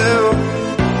are blue.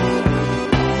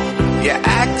 You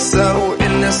act so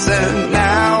innocent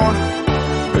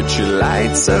now, but you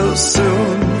lied so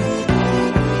soon.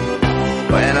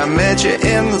 When I met you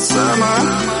in the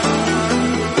summer,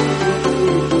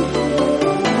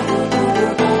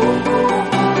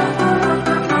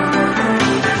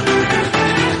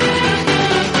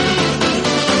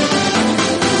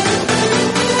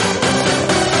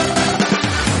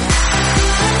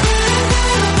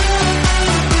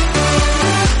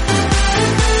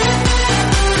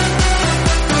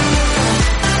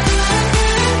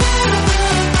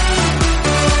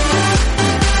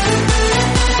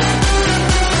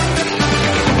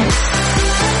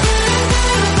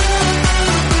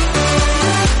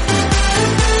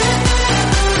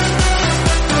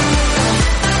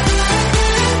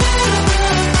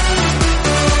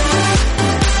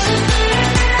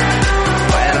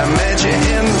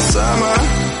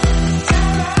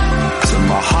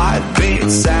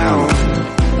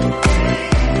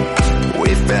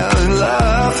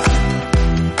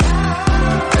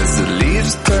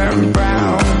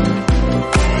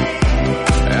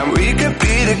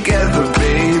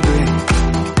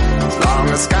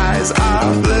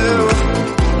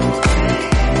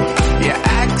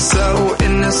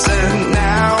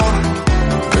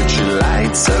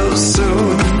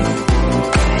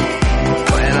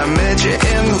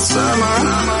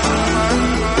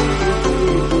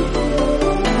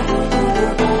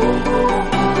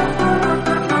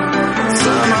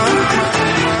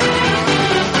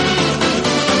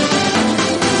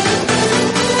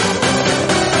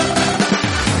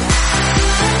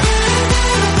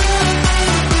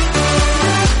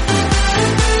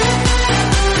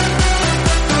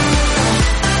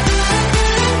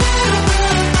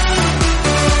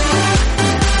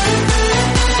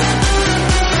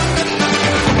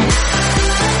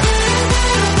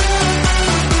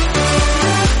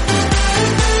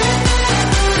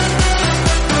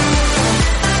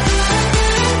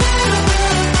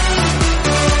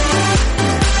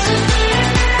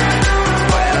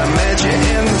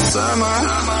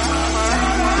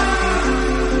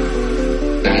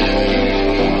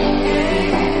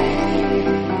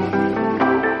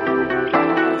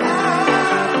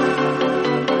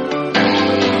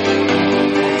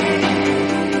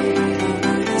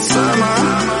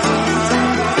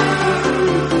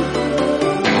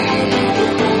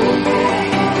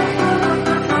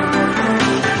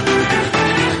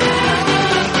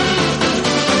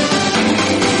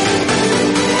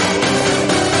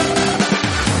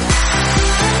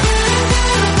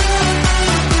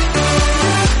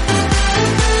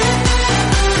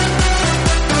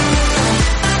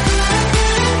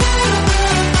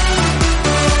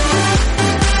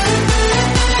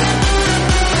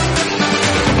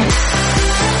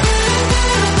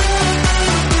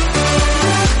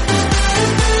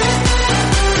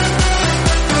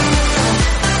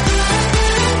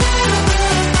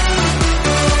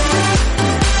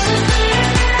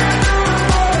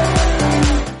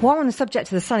 subject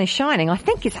to the sun is shining, I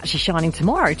think it's actually shining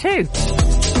tomorrow too.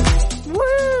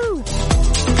 Woo!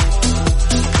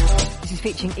 This is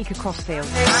featuring Ika Crossfield.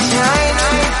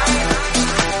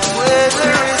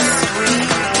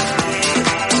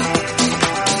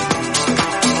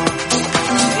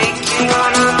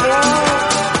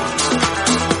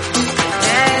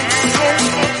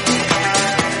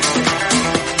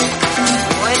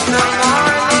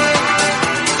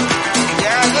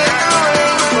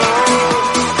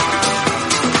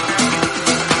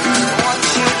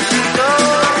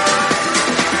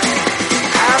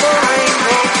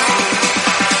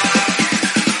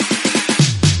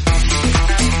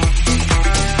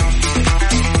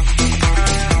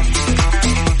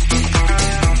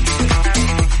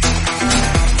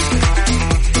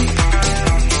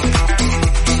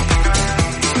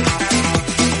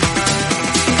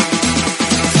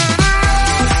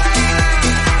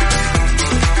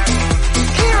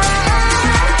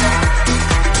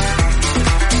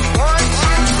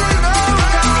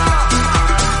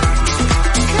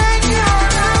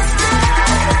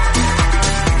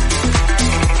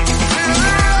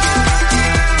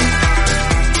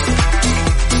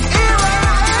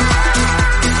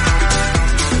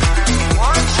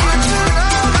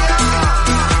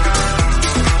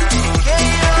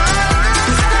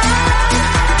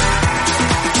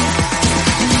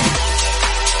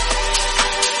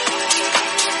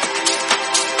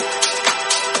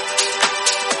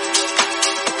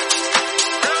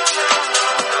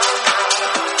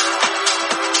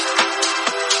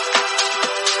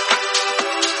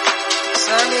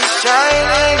 sun is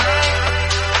shining,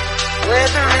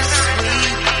 weather is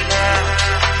sweet now.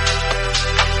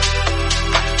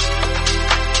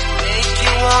 Make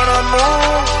you wanna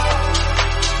move,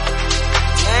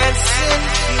 dancing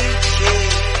feet,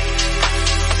 yeah.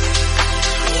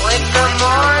 When the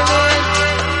morning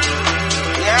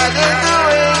gather the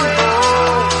rainbow,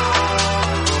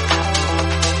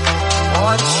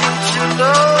 want you to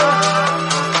know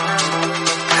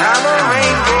I'm a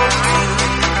rainbow too.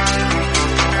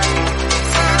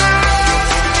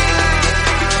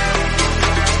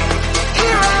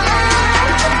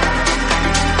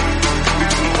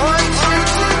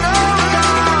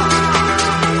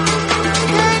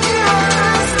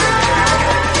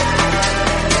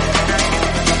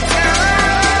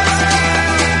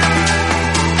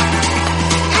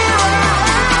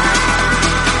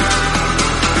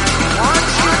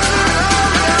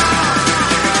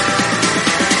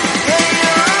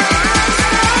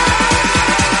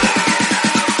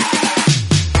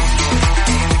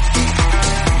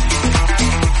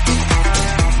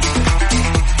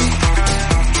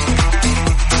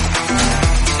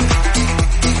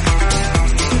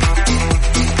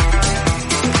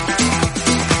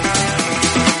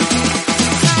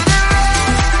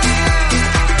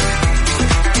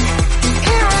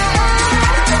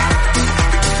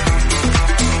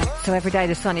 Every day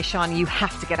the sun is shining, you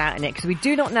have to get out in it because we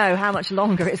do not know how much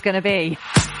longer it's going to be.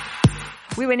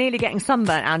 We were nearly getting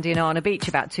sunburnt, Andy and I, on a beach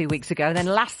about 2 weeks ago. And then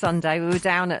last Sunday we were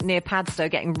down at near Padstow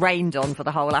getting rained on for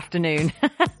the whole afternoon.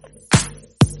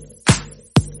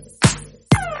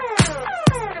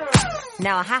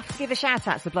 Now, I have to give a shout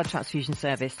out to the blood transfusion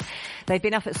service. They've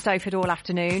been up at Stowford all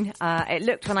afternoon. It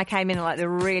looked when I came in like they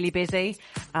were really busy.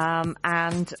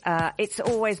 And it's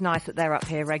always nice that they're up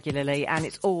here regularly, and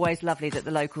it's always lovely that the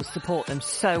locals support them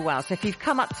so well. So if you've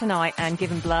come up tonight and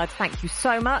given blood, thank you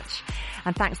so much.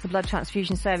 And thanks to the blood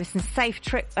transfusion service, and safe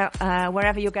trip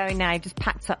wherever you're going now. You've just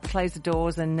packed up, closed the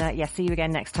doors, and see you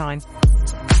again next time.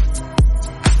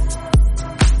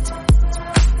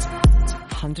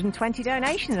 120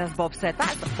 donations, as Bob said.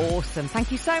 That's awesome.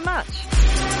 Thank you so much.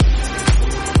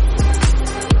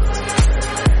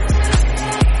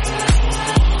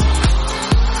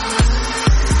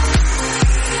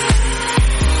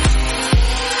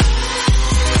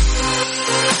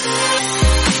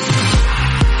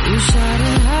 You shout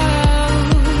it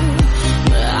out,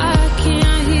 but I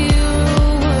can't hear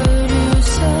a word you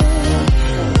say.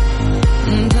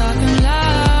 I'm talking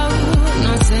loud,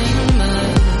 not saying much.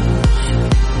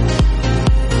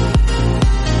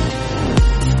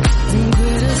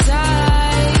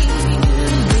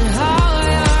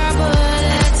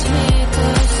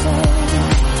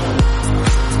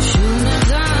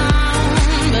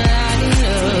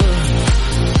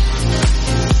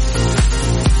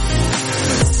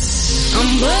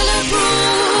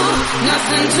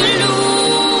 Nothing to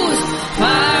lose,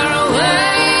 far away,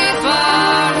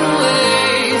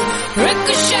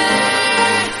 ricochet,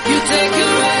 you take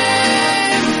your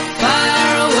aim,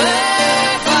 far away,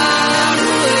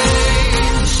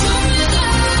 show me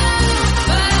love,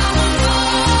 but I won't go,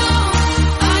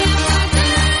 I am like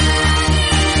that,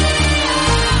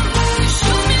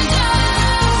 show me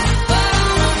love, but I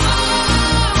won't go,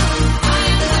 I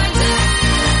am like that.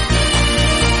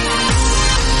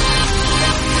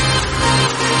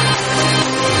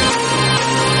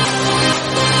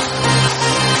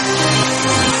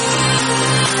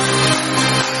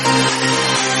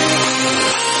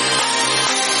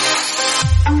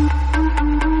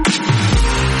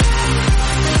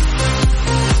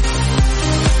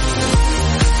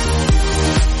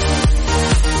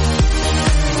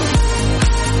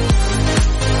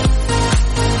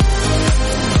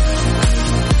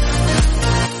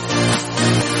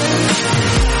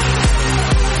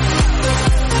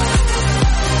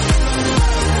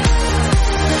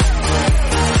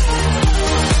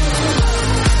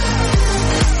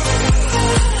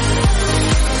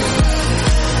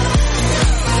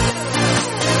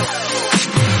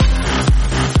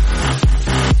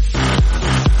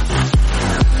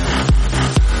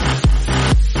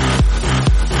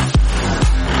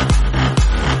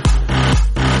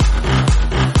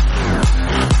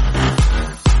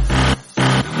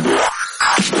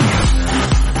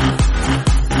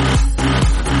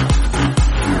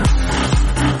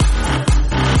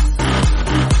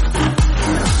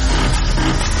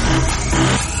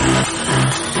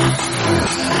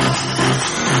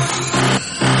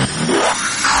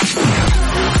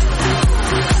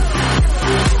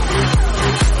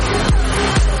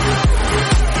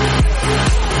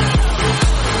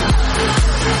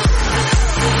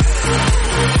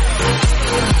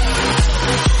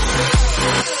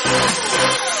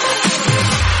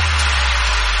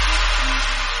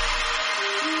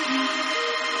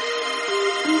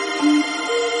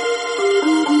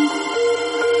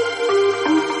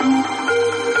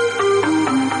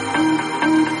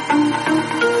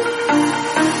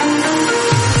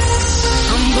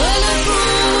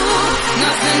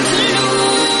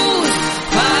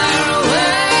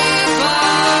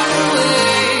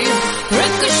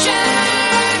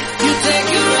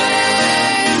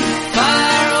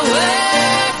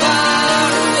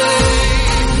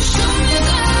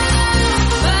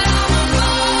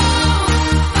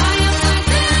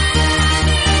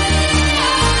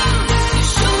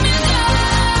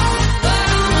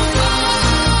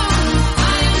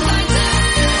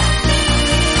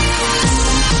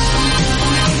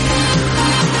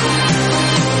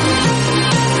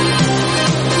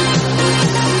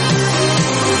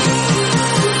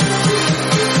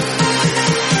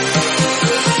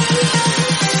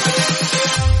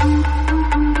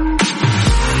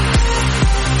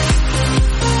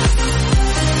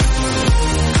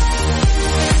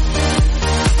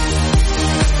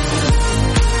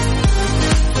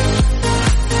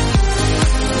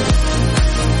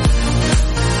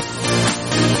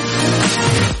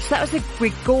 That was the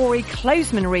Grigori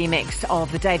Klosman remix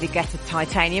of the David Guetta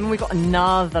Titanium. We've got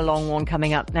another long one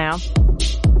coming up now.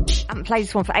 I haven't played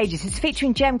this one for ages. It's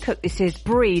featuring Jem Cook. This is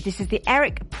Breathe. This is the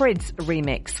Eric Prydz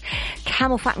remix.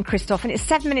 Camel Fat and Christoph, and it's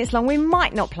 7 minutes long. We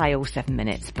might not play all 7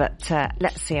 minutes, but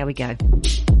let's see how we go.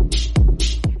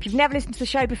 If you've never listened to the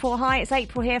show before, hi, it's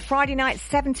April here. Friday night,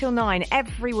 7 till 9,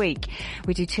 every week.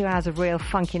 We do 2 hours of real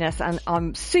funkiness, and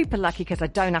I'm super lucky because I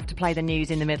don't have to play the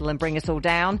news in the middle and bring us all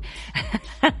down.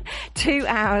 2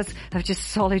 hours of just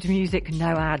solid music,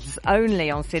 no ads,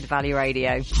 only on Sid Valley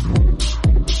Radio.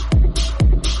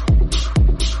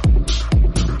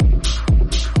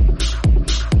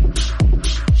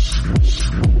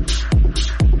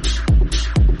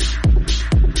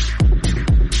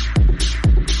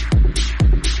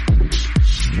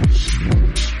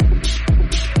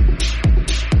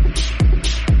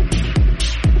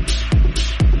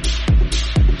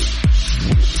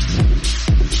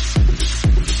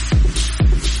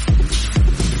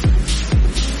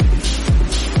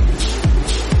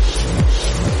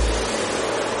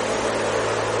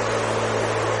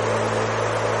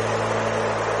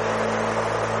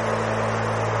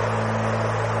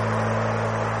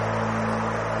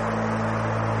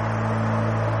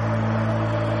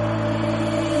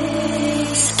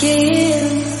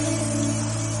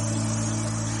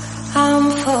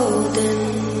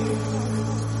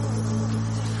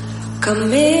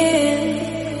 Come in,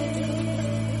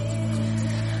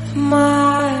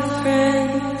 my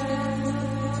friend.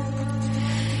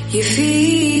 You feel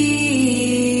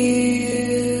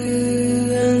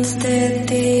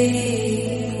unsteady,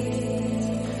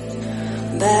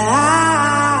 but I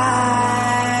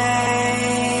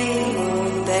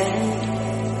won't bend.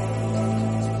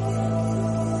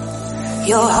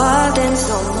 You're hurting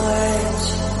so much,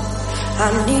 I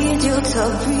need you to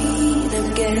breathe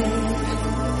again.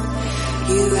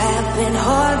 You have been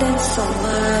holding so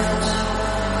much,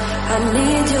 I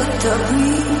need you to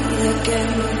breathe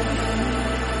again.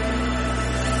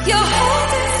 You're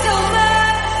holding so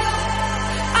much,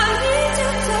 I need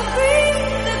you to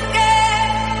breathe again.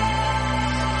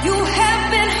 You have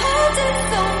been holding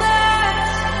so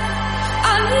much,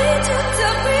 I need you to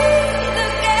breathe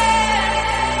again.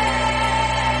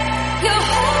 You're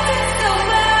holding so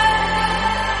much,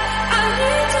 I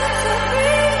need you to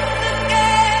breathe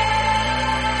again.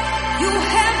 You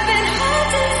have been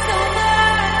holding so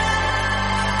much,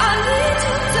 I need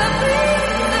you to breathe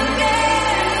again.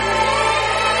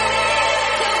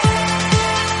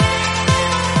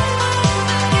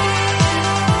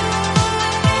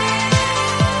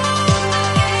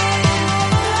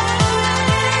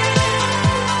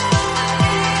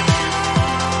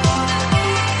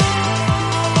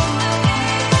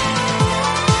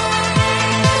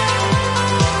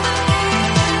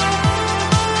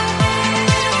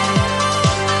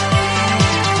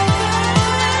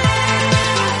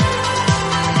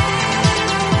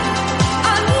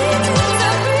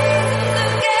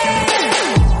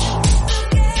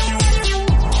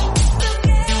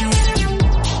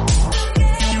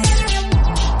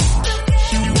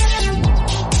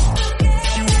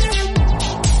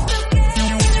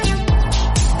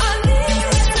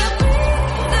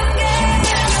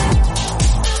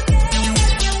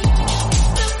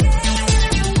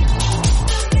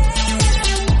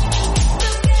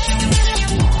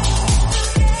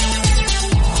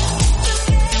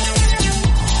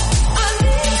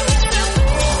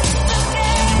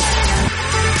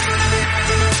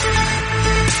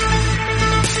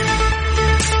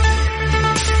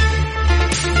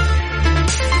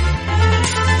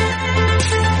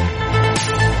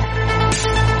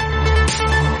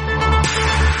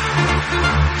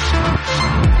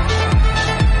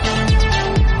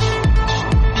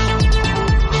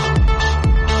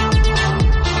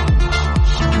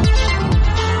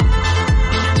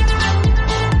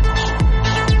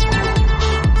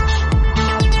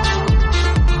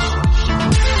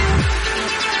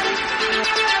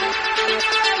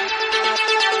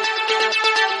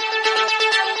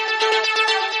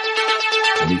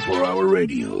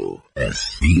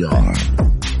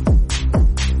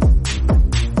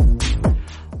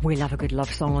 We love a good love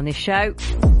song on this show.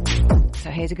 So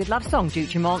here's a good love song, Duke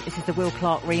Dumont. This is the Will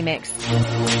Clark remix.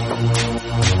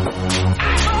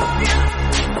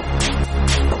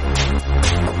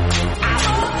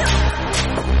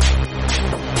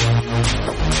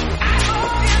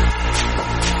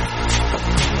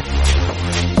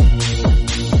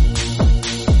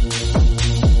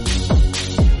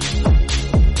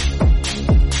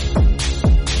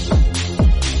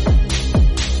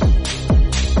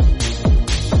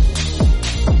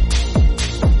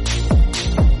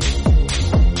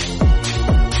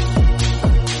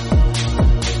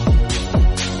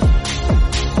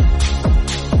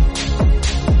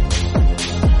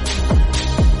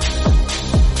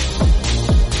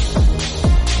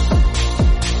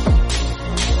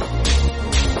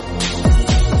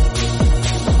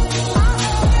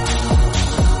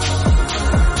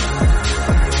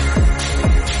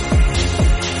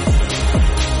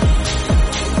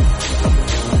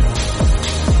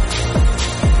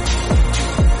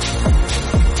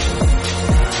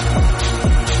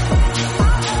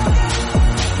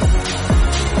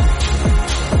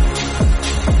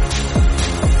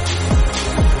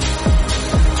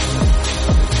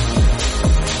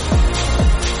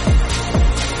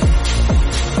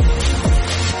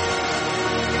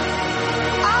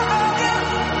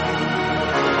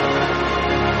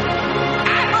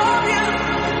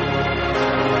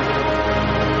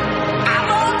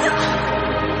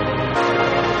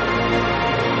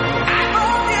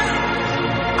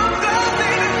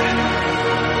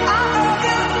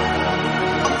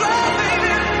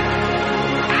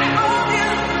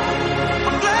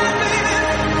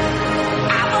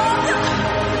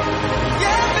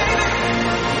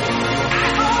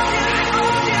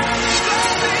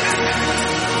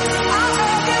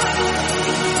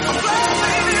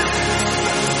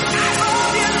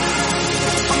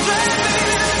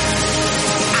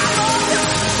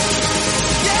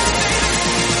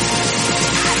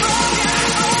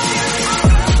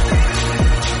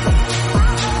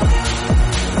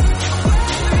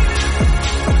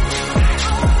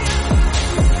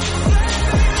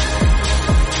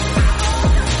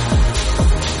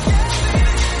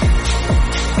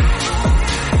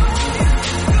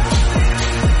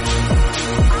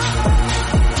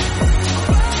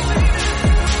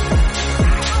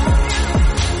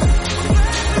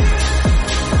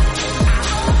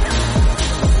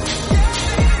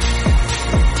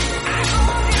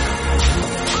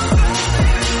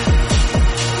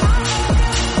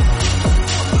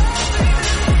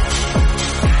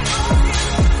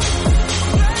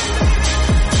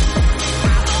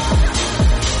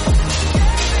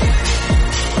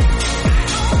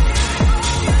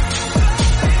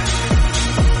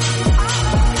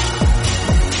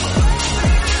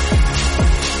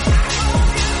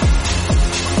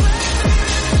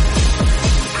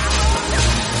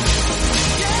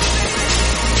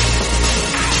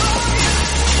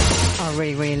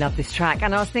 really love this track.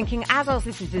 And I was thinking, as I was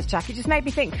listening to this track, it just made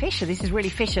me think Fisher. This is really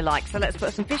Fisher-like. So let's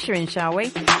put some Fisher in, shall we?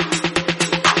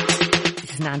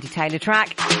 This is an Andy Taylor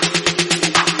track.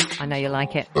 I know you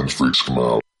like it. And freaks come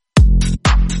out.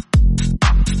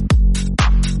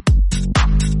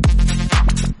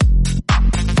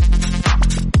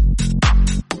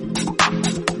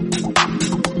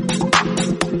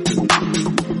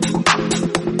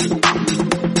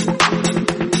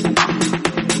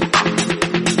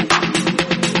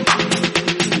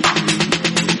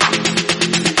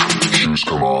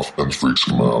 And freaks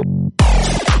come out.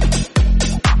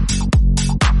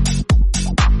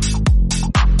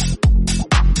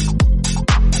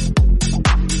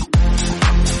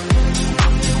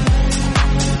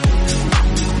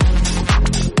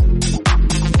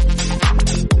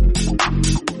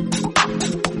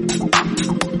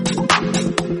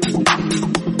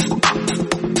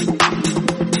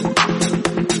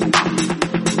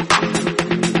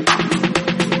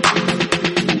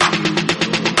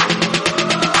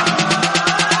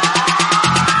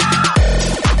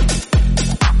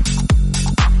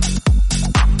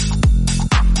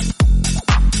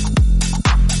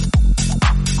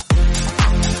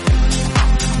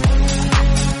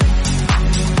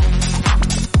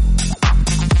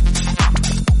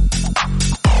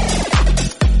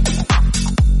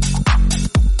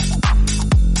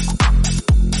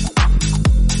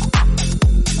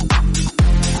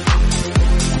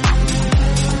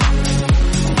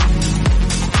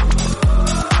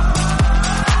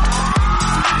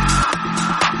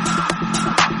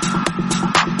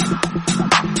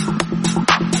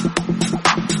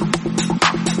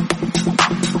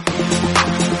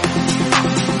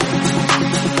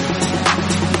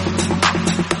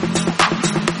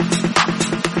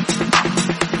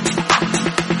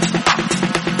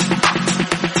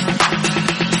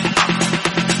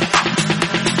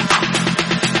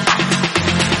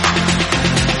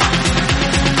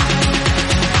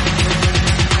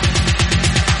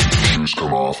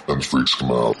 And freaks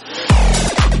come out.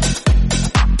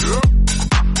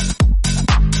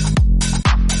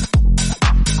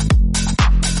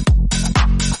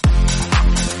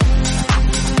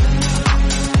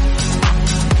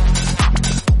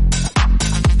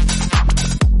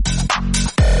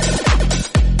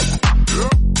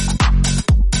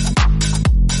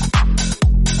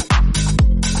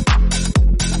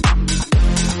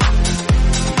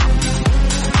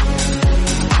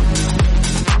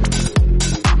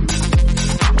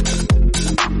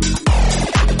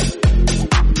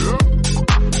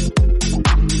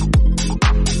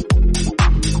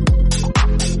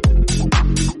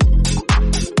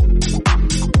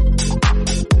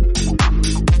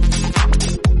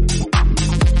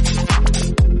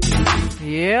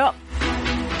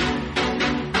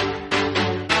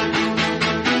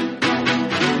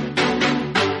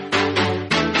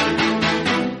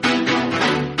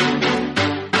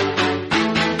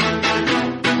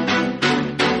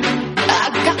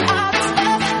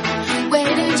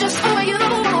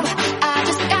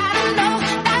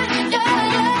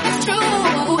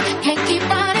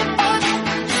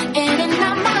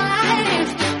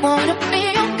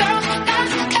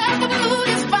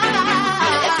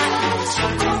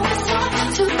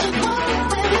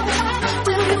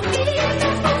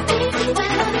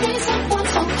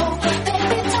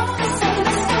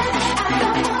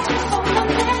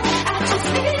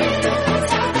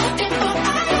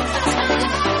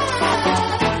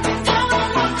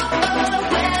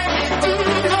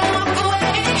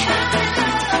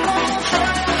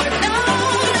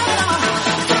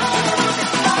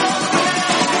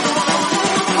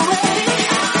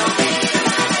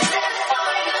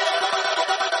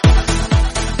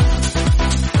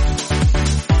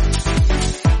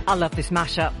 I love this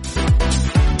mashup.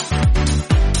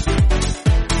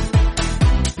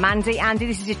 Mandy, Andy,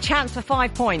 this is your chance for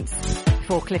 5 points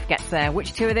before Cliff gets there.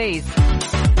 Which two are these?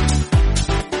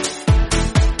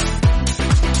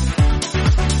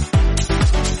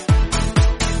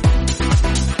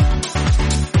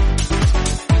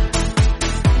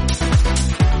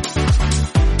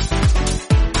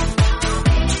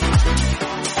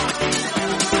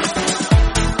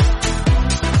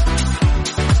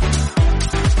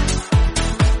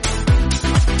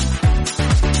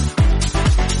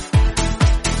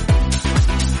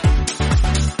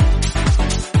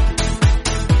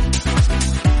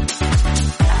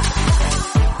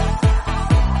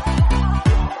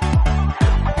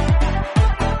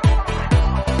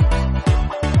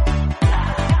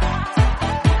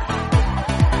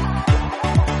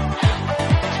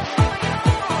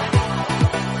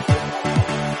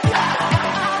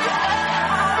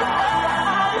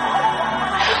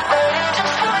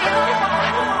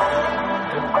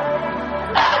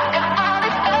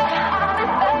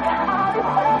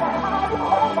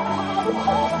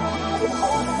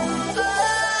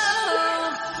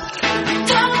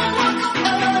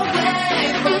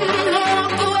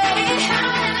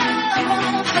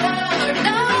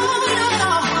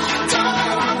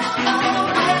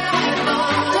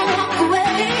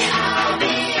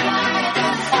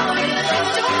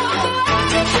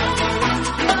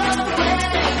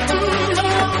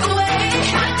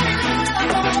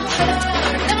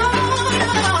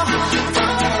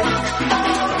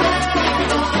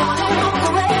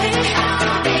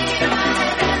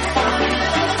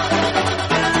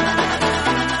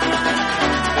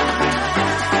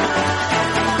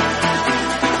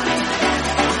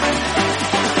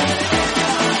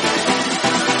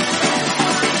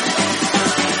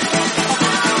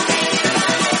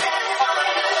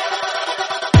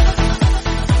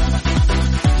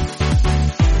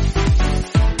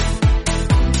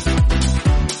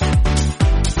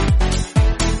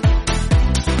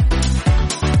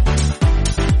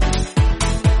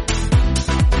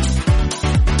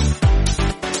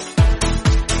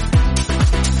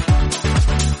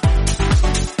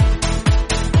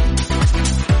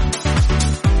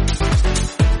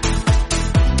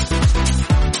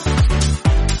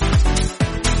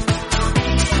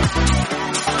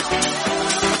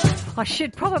 I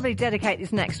should probably dedicate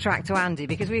this next track to Andy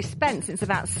because we've spent since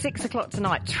about 6 o'clock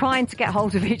tonight trying to get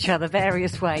hold of each other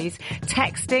various ways.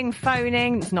 Texting,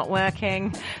 phoning, it's not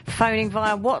working. Phoning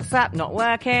via WhatsApp, not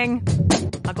working.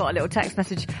 I got a little text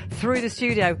message through the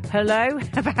studio. Hello,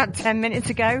 about 10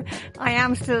 minutes ago. I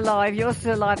am still alive. You're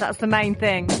still alive. That's the main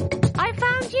thing. I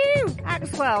found you,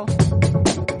 Axwell.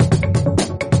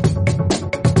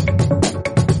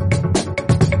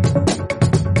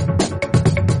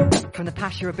 From the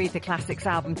Pasha Ibiza Classics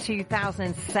album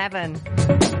 2007.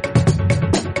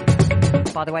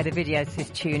 By the way, the video to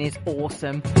this tune is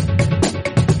awesome.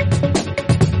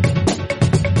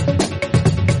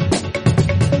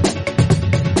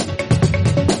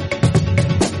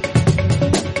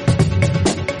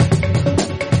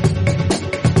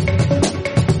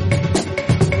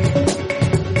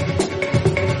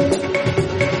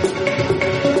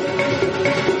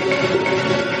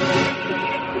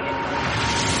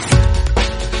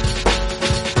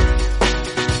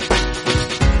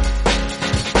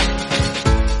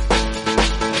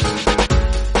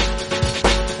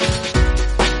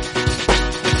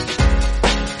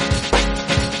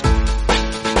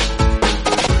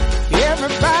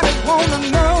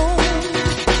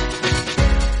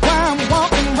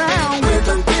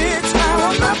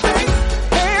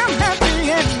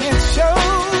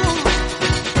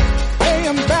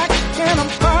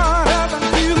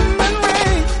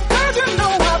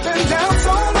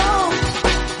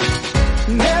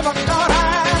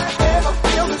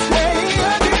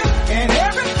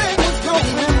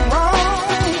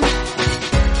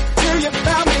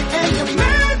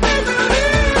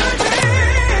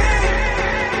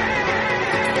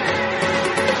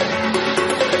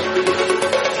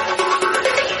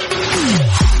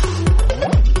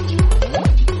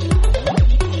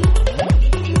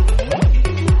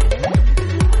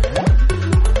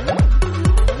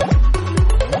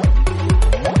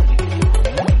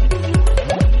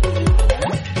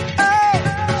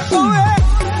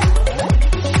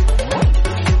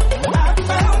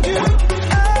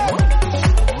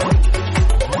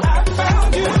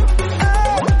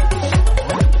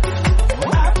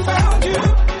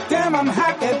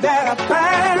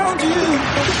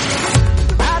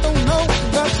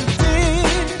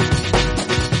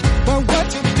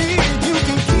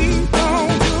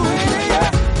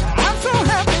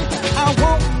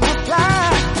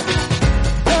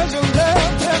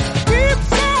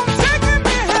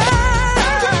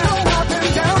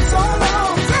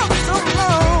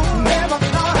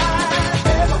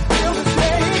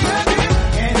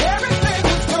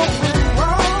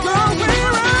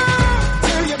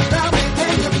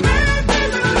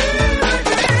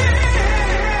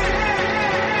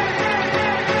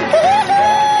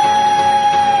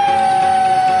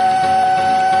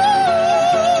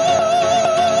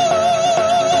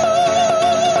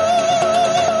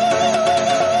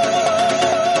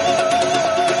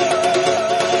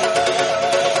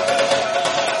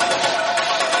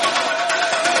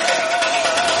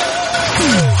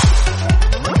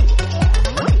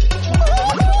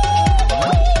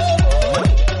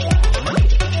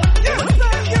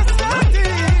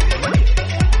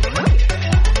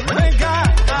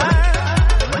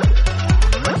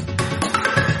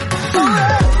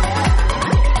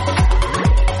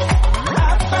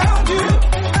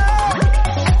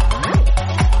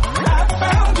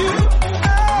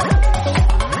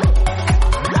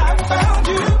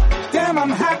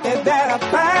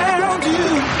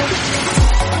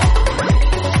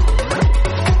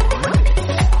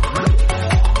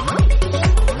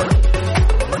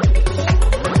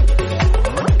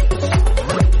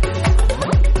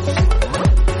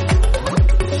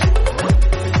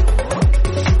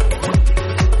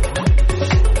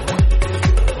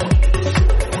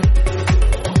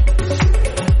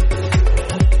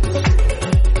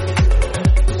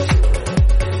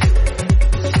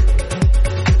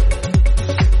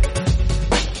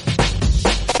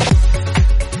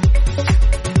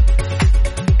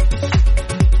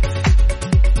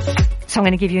 I'm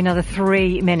going to give you another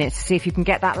 3 minutes to see if you can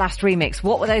get that last remix.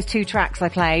 What were those two tracks I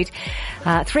played?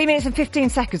 3 minutes and 15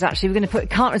 seconds, actually. We're going to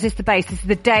put Can't Resist the Bass. This is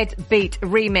the Dead Beat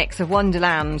remix of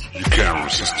Wonderland. You can't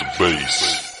resist the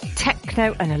bass.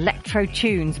 Techno and electro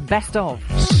tunes, best of.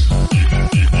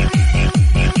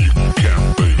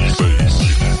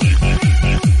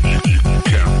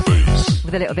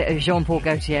 With a little bit of Jean-Paul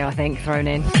Gaultier, I think, thrown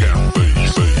in.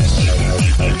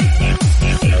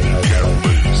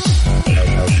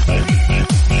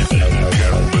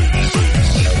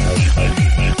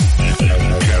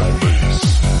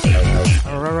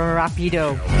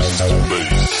 Rapido.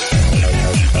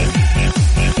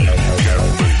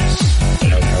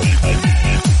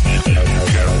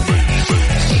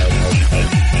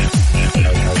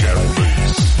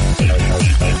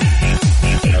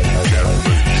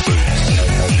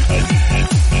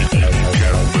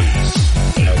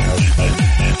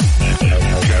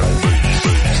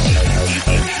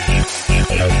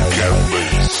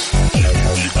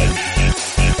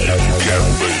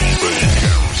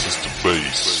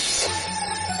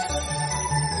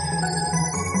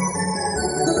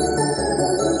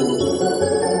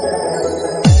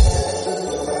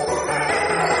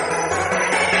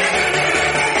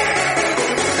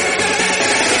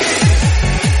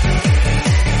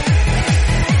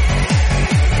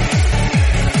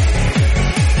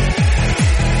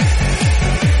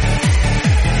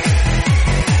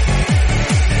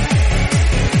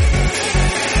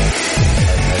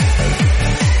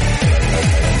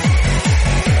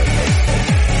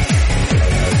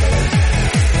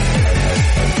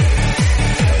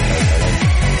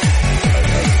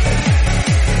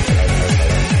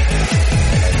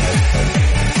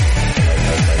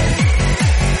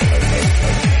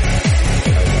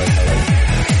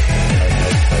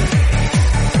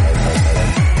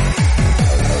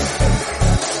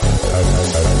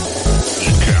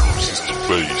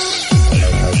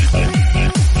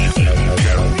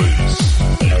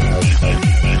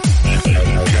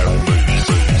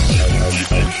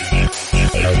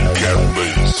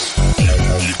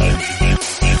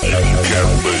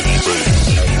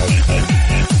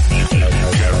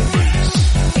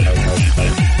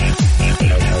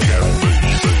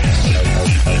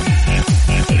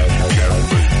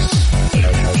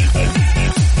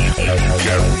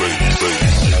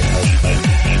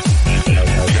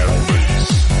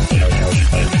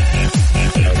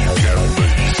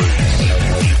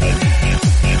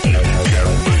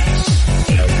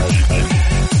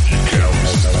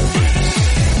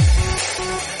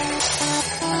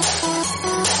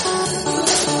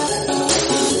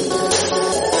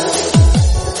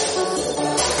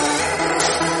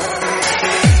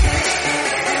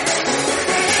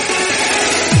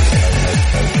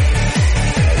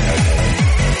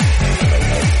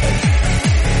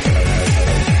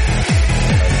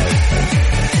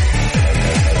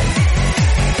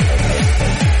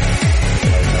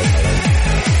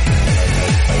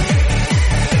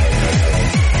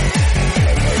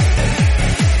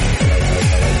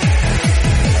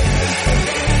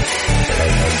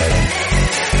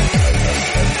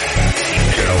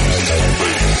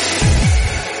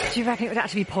 It would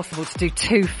actually be possible to do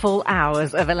 2 full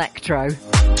hours of electro.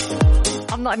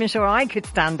 I'm not even sure I could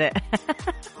stand it.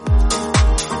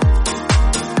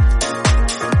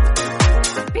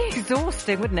 It'd be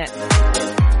exhausting, wouldn't it?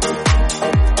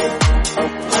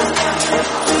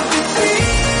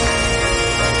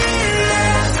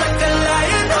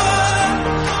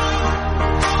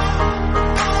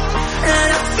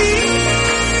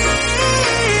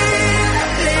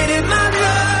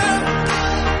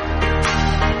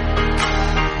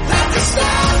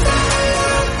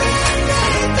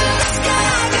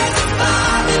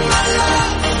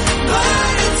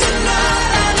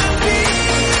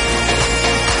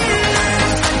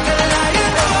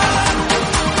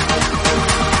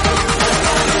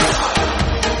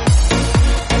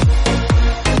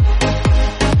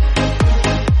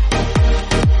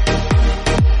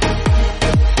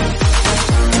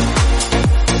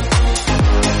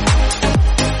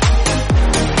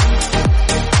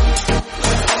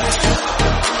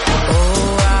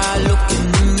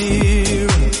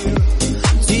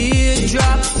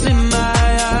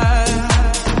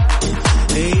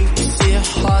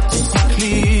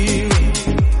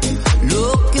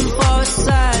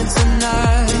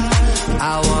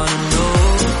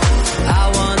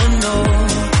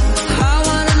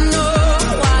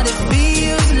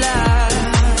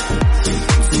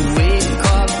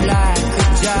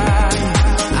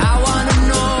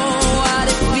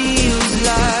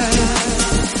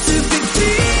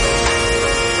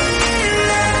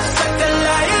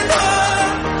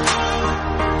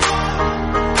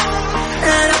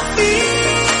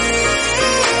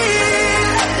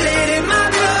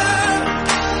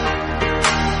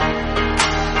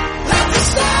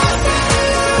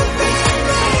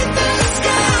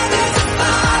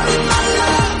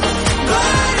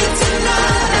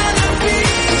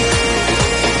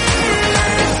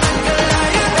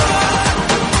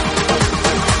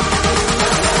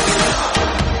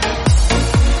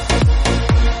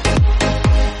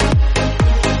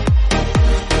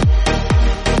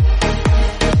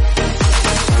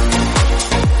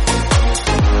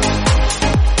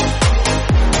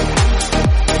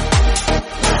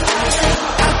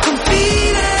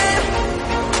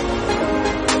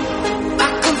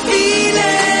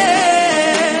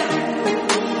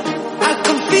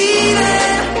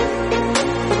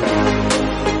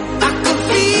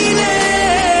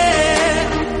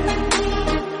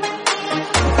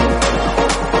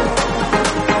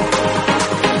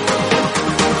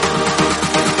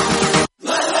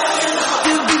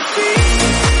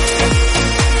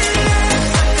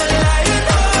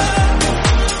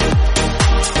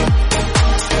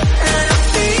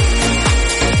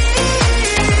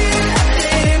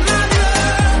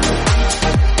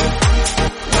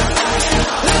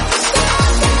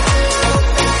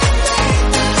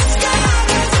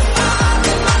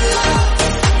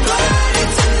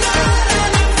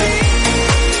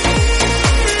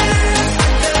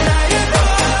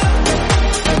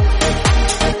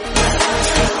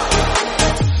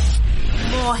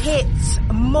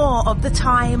 of the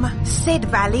time, Sid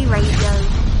Valley Radio.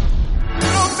 Yeah.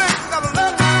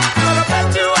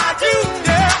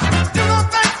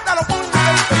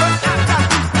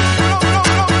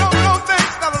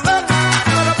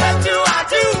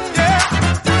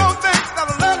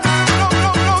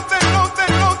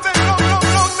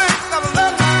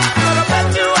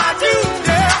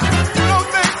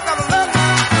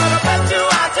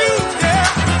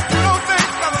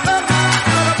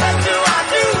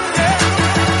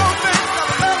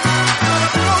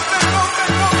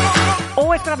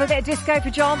 bit of disco for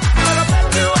John.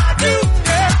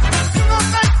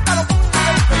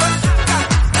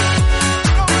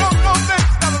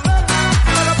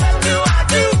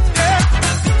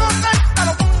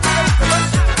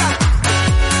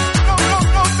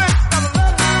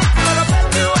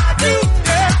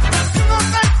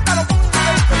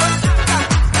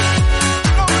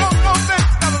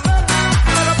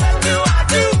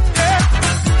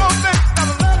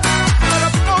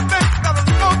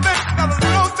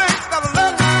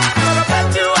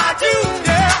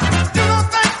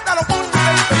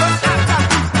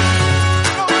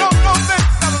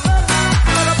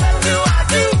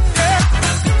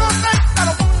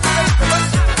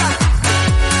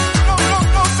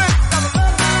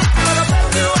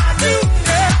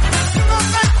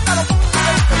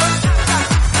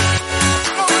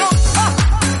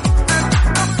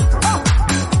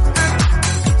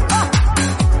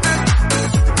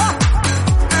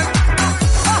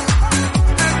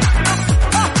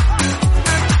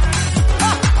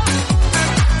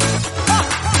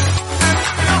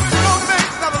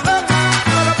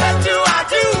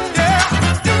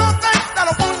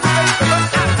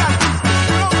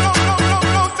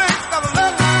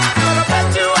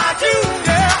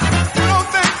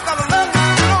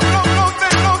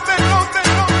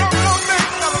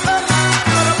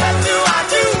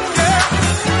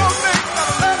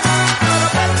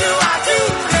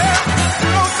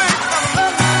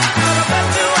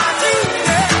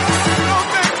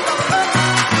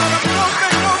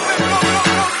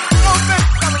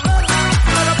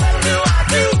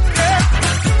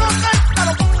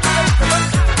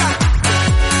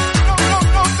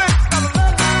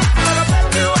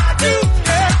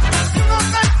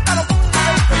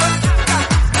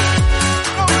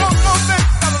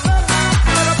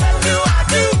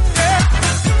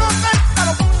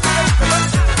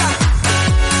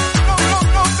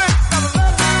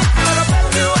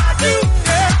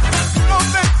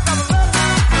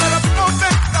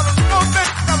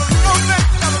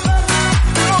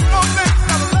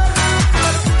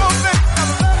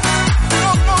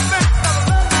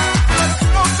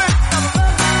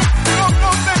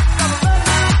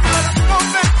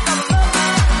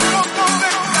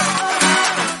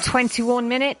 ...21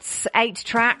 minutes, 8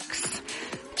 tracks.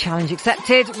 Challenge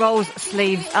accepted. Rolls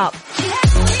sleeves up.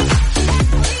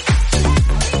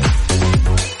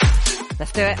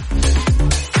 Let's do it.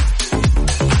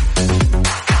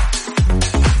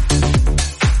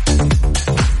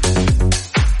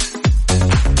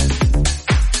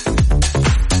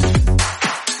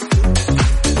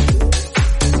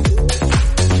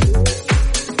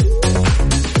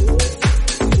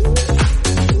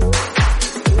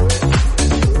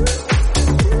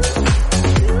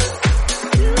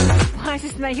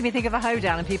 Making me think of a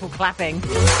hoedown and people clapping.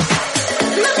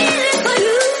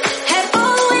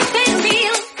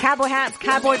 Cowboy hats,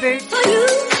 cowboy boots.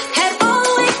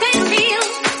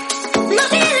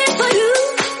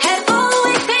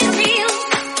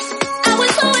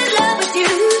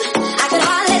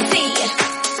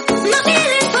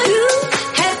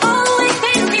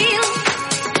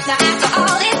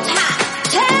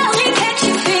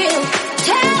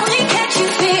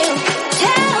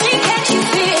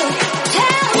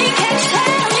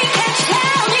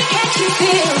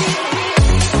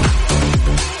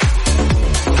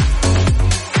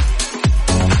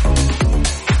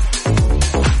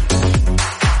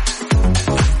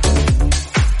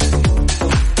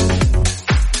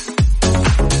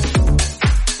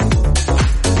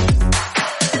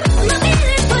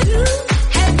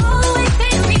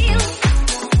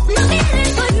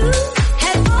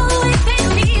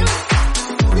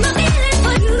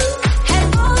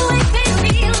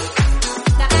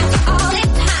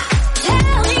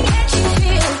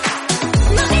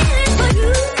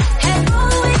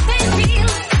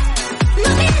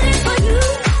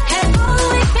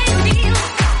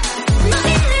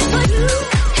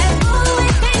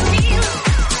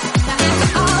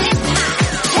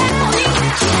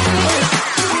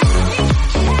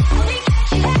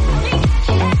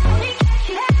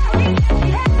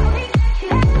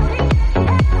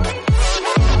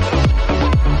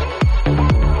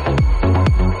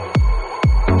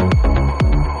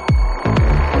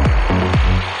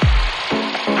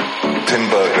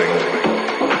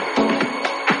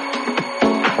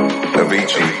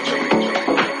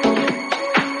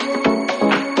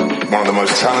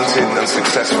 talented and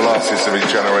successful artists of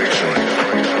his generation.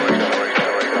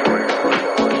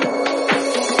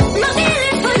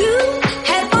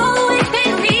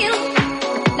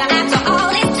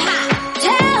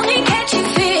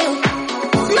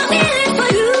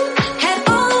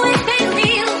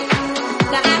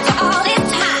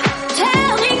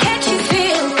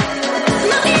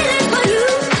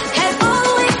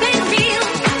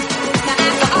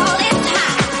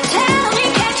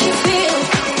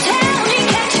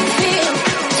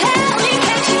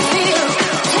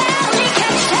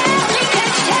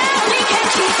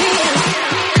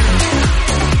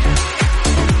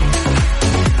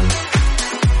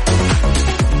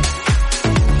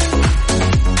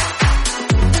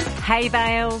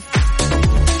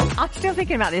 Still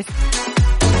thinking about this.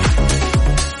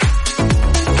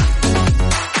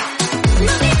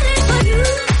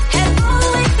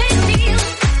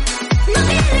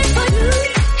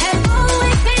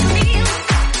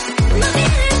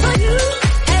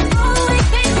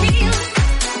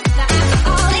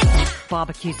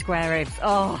 Barbecue square ribs.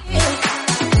 Oh.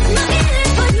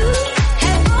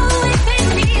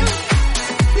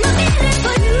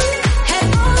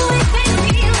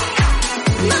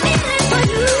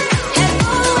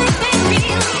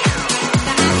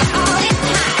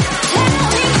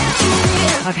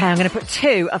 Okay, I'm going to put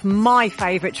two of my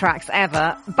favourite tracks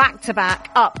ever back to back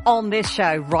up on this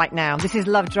show right now. This is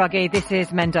Love Druggy. This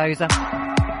is Mendoza.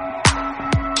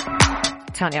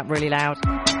 Turn it up really loud.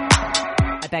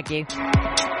 I beg you.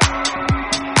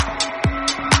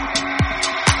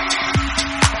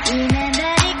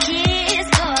 Remember the kiss,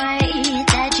 boy,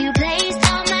 that you placed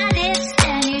on my lips,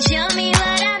 and you showed me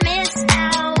what I missed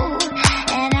out,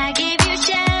 and I gave you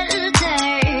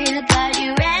shelter, but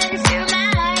you ran through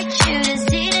my heart, should have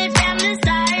seen it from the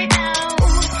start. Now,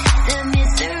 the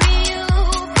mystery you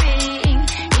bring,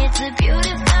 it's a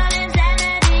beautiful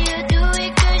insanity. You do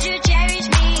it 'cause you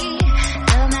cherish me,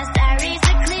 though my story's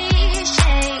a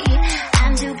cliche.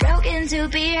 I'm too broken to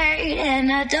be hurt,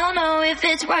 and I don't know if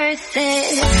it's worth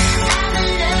it. I'm a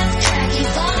love junkie,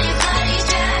 falling for these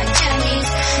drug junkies.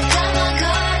 Come on,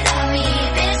 call on me,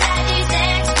 beside these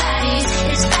sex parties.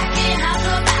 It's fucking hard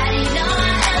for body, no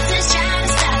one else is trying to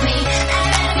stop me. I'd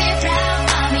rather be proud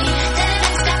of me than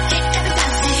I'm stuck in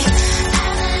capacity.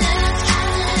 I'm a love,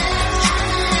 I'm a love, I'm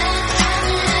a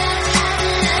love,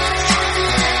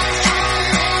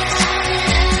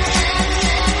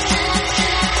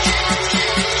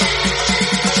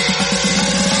 I'm a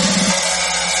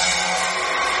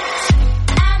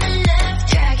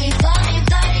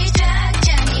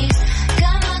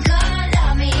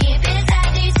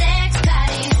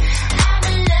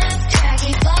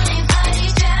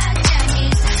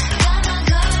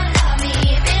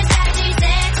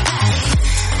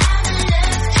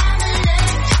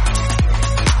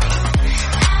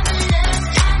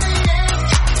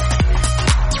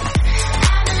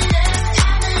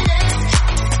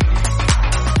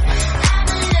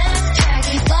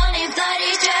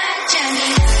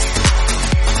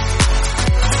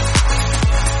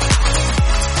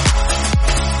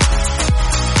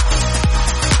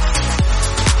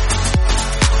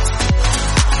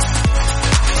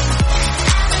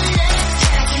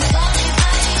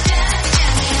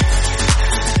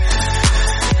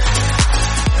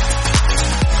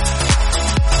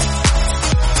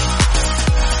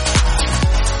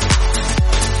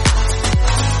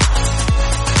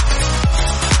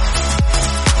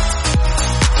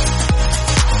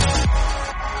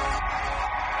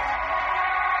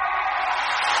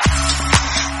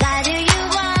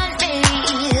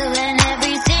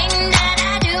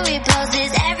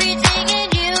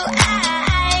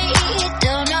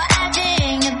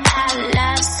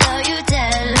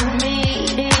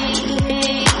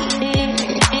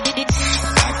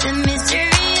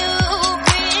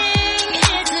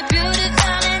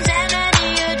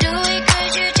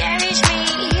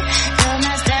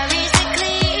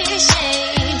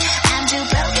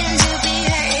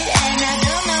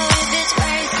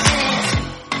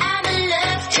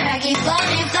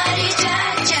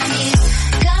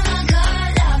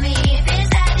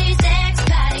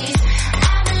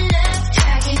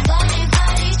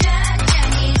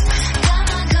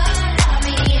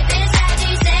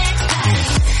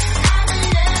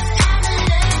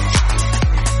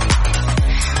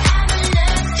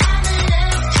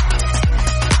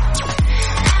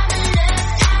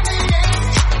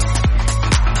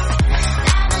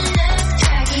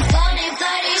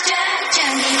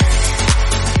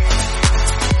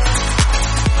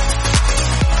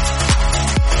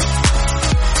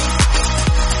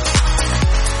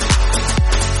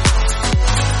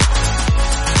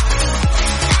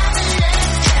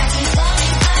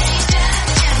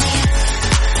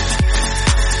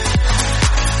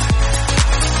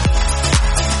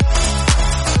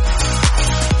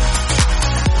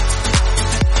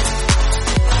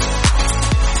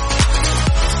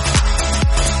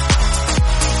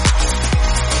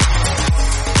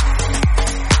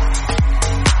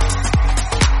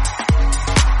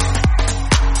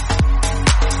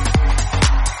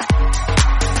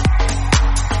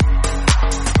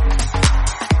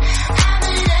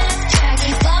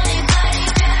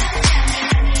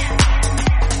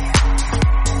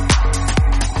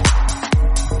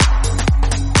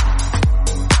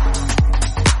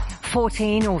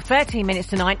Or 13 minutes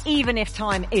to 9, even if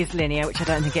time is linear, which I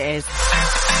don't think it is.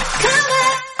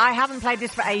 I haven't played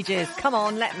this for ages. Come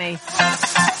on, let me.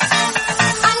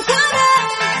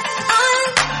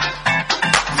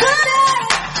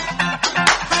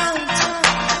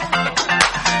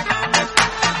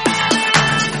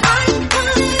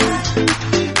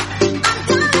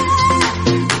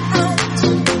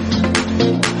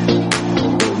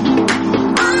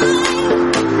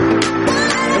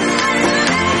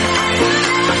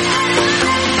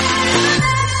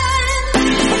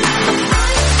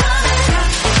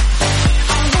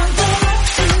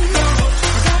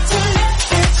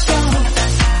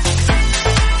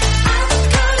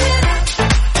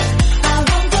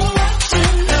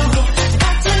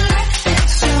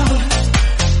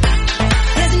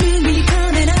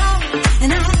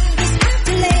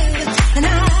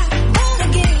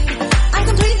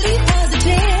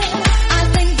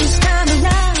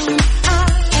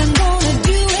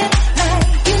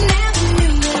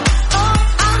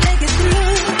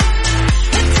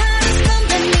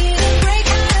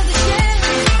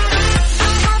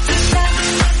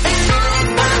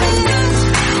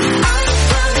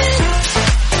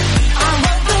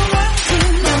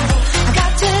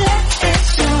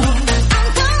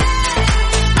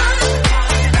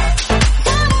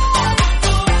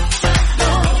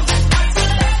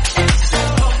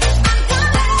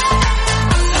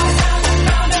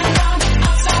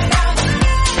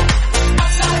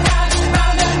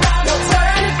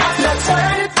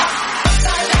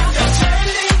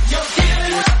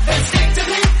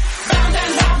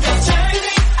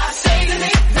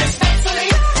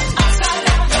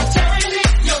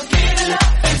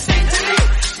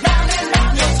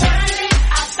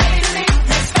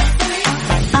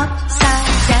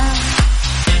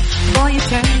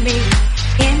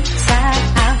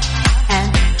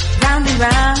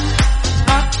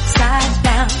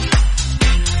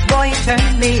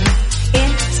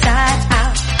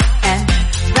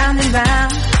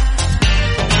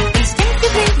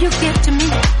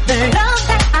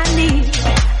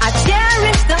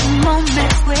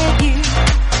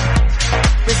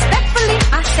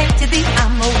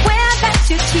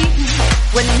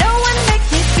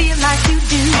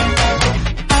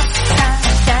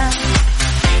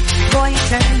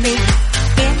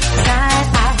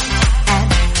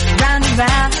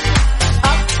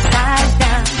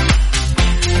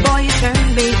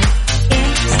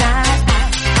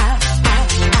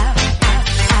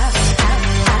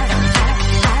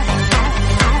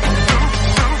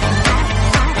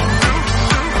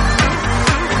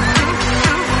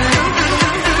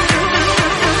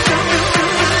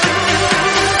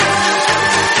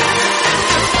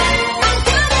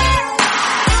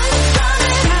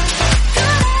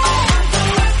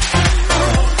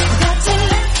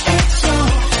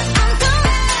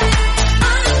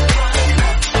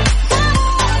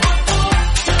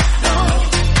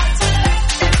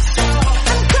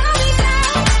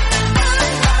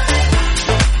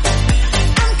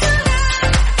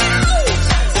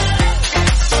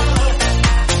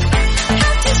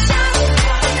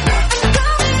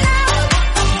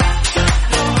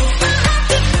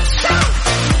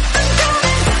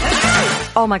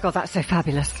 Oh my God, that's so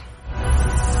fabulous.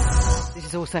 This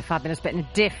is also fabulous, but in a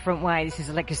different way. This is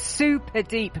like a super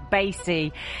deep,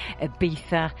 bassy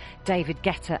Ibiza, David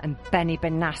Guetta and Benny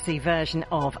Benassi version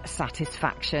of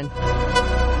Satisfaction.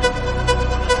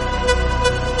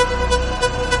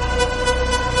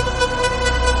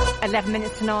 11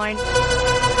 minutes to 9.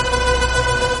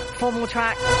 4 more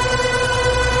tracks.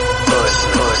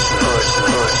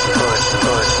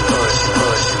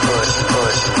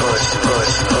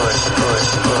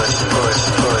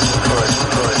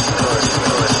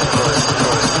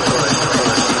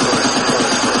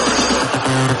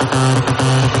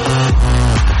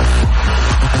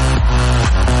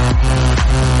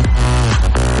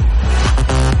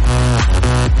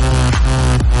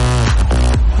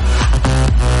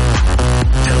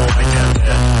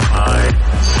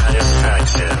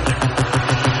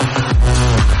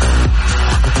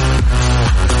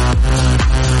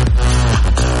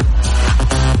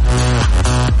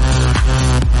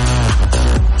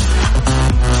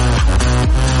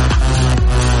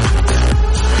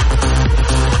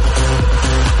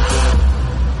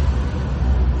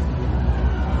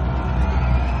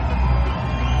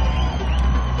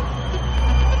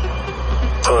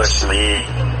 Push me,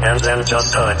 and then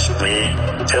just touch me,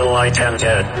 till I can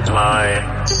get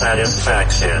my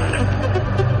satisfaction.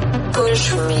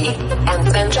 Push me, and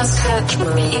then just touch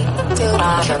me, till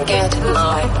I can get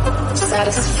my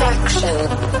satisfaction.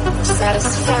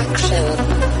 Satisfaction.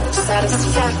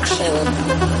 Satisfaction.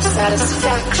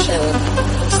 Satisfaction.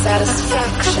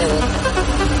 Satisfaction.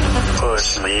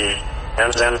 Push me,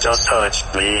 and then just touch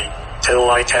me till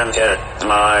I can get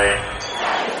my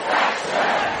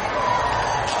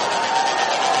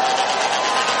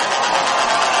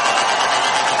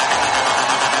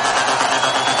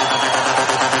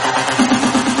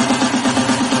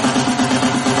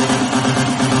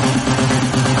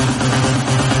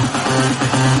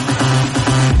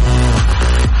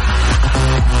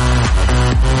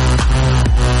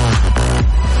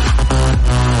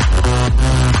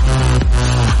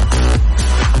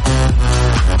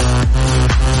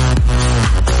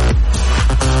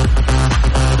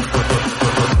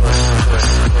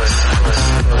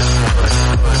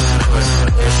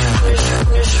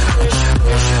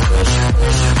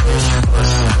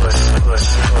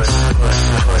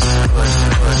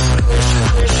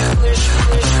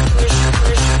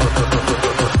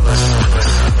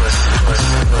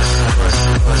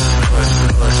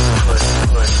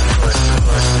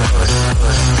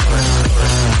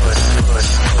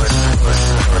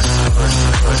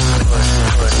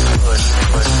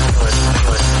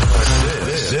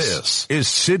This is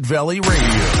Sid Valley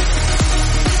Radio.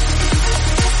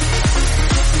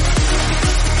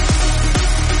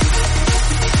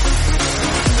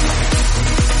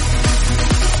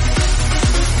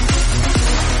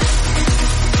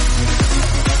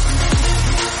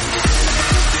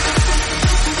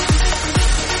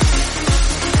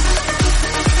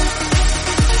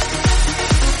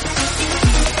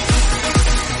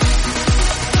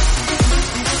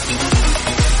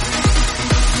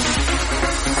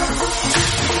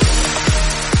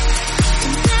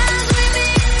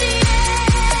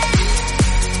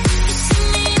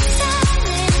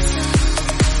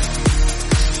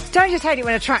 Don't just hate it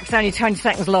when a track's only 20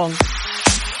 seconds long.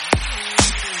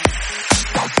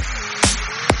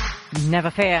 Never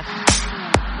fear.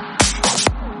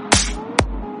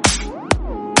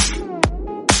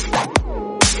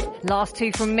 Last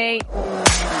two from me.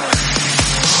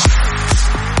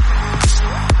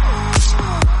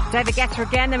 David Guetta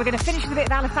again, then we're going to finish with a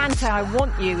bit of Alifanta, I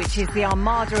Want You, which is the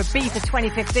Armada Ibiza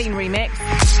 2015 remix.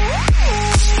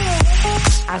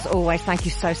 As always, thank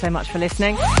you so much for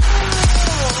listening.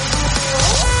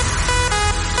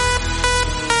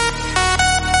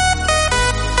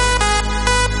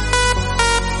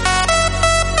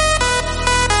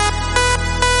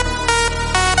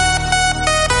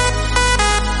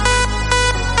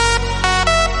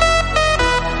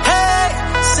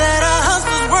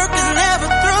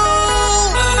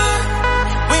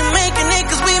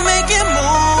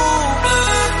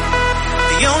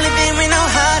 The only thing we know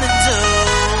how to do.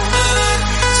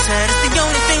 Said it's the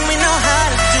only thing we know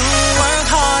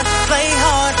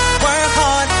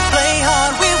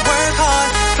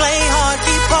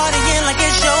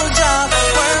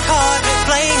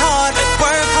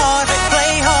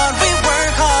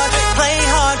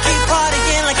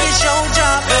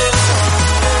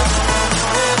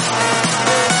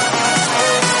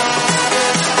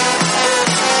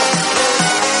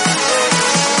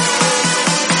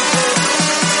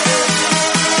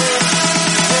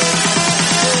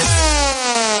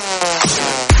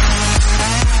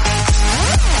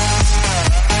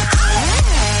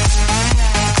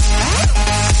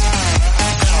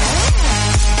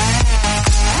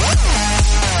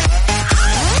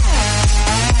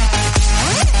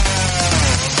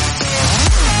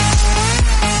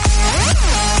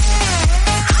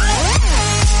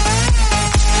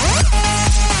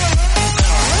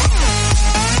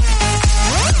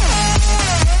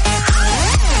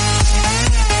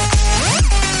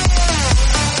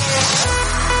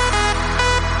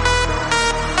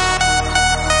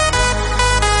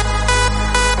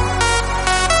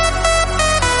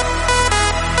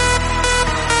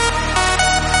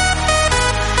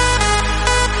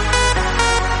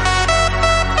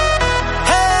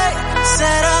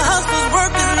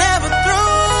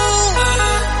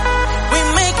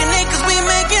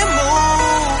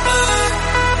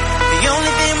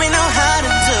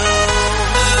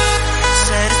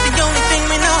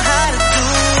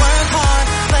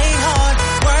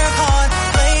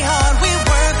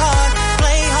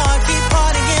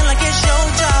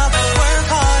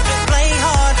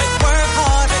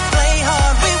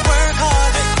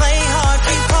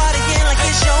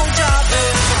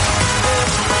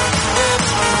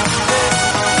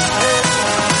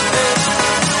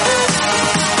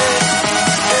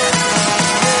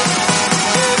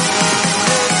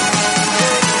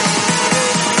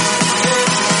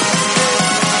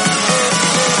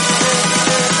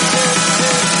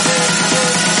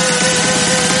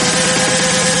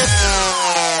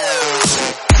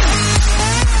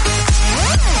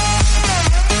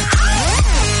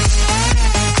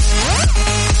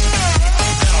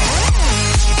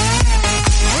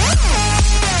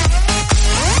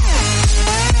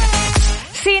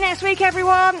week,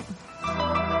 everyone.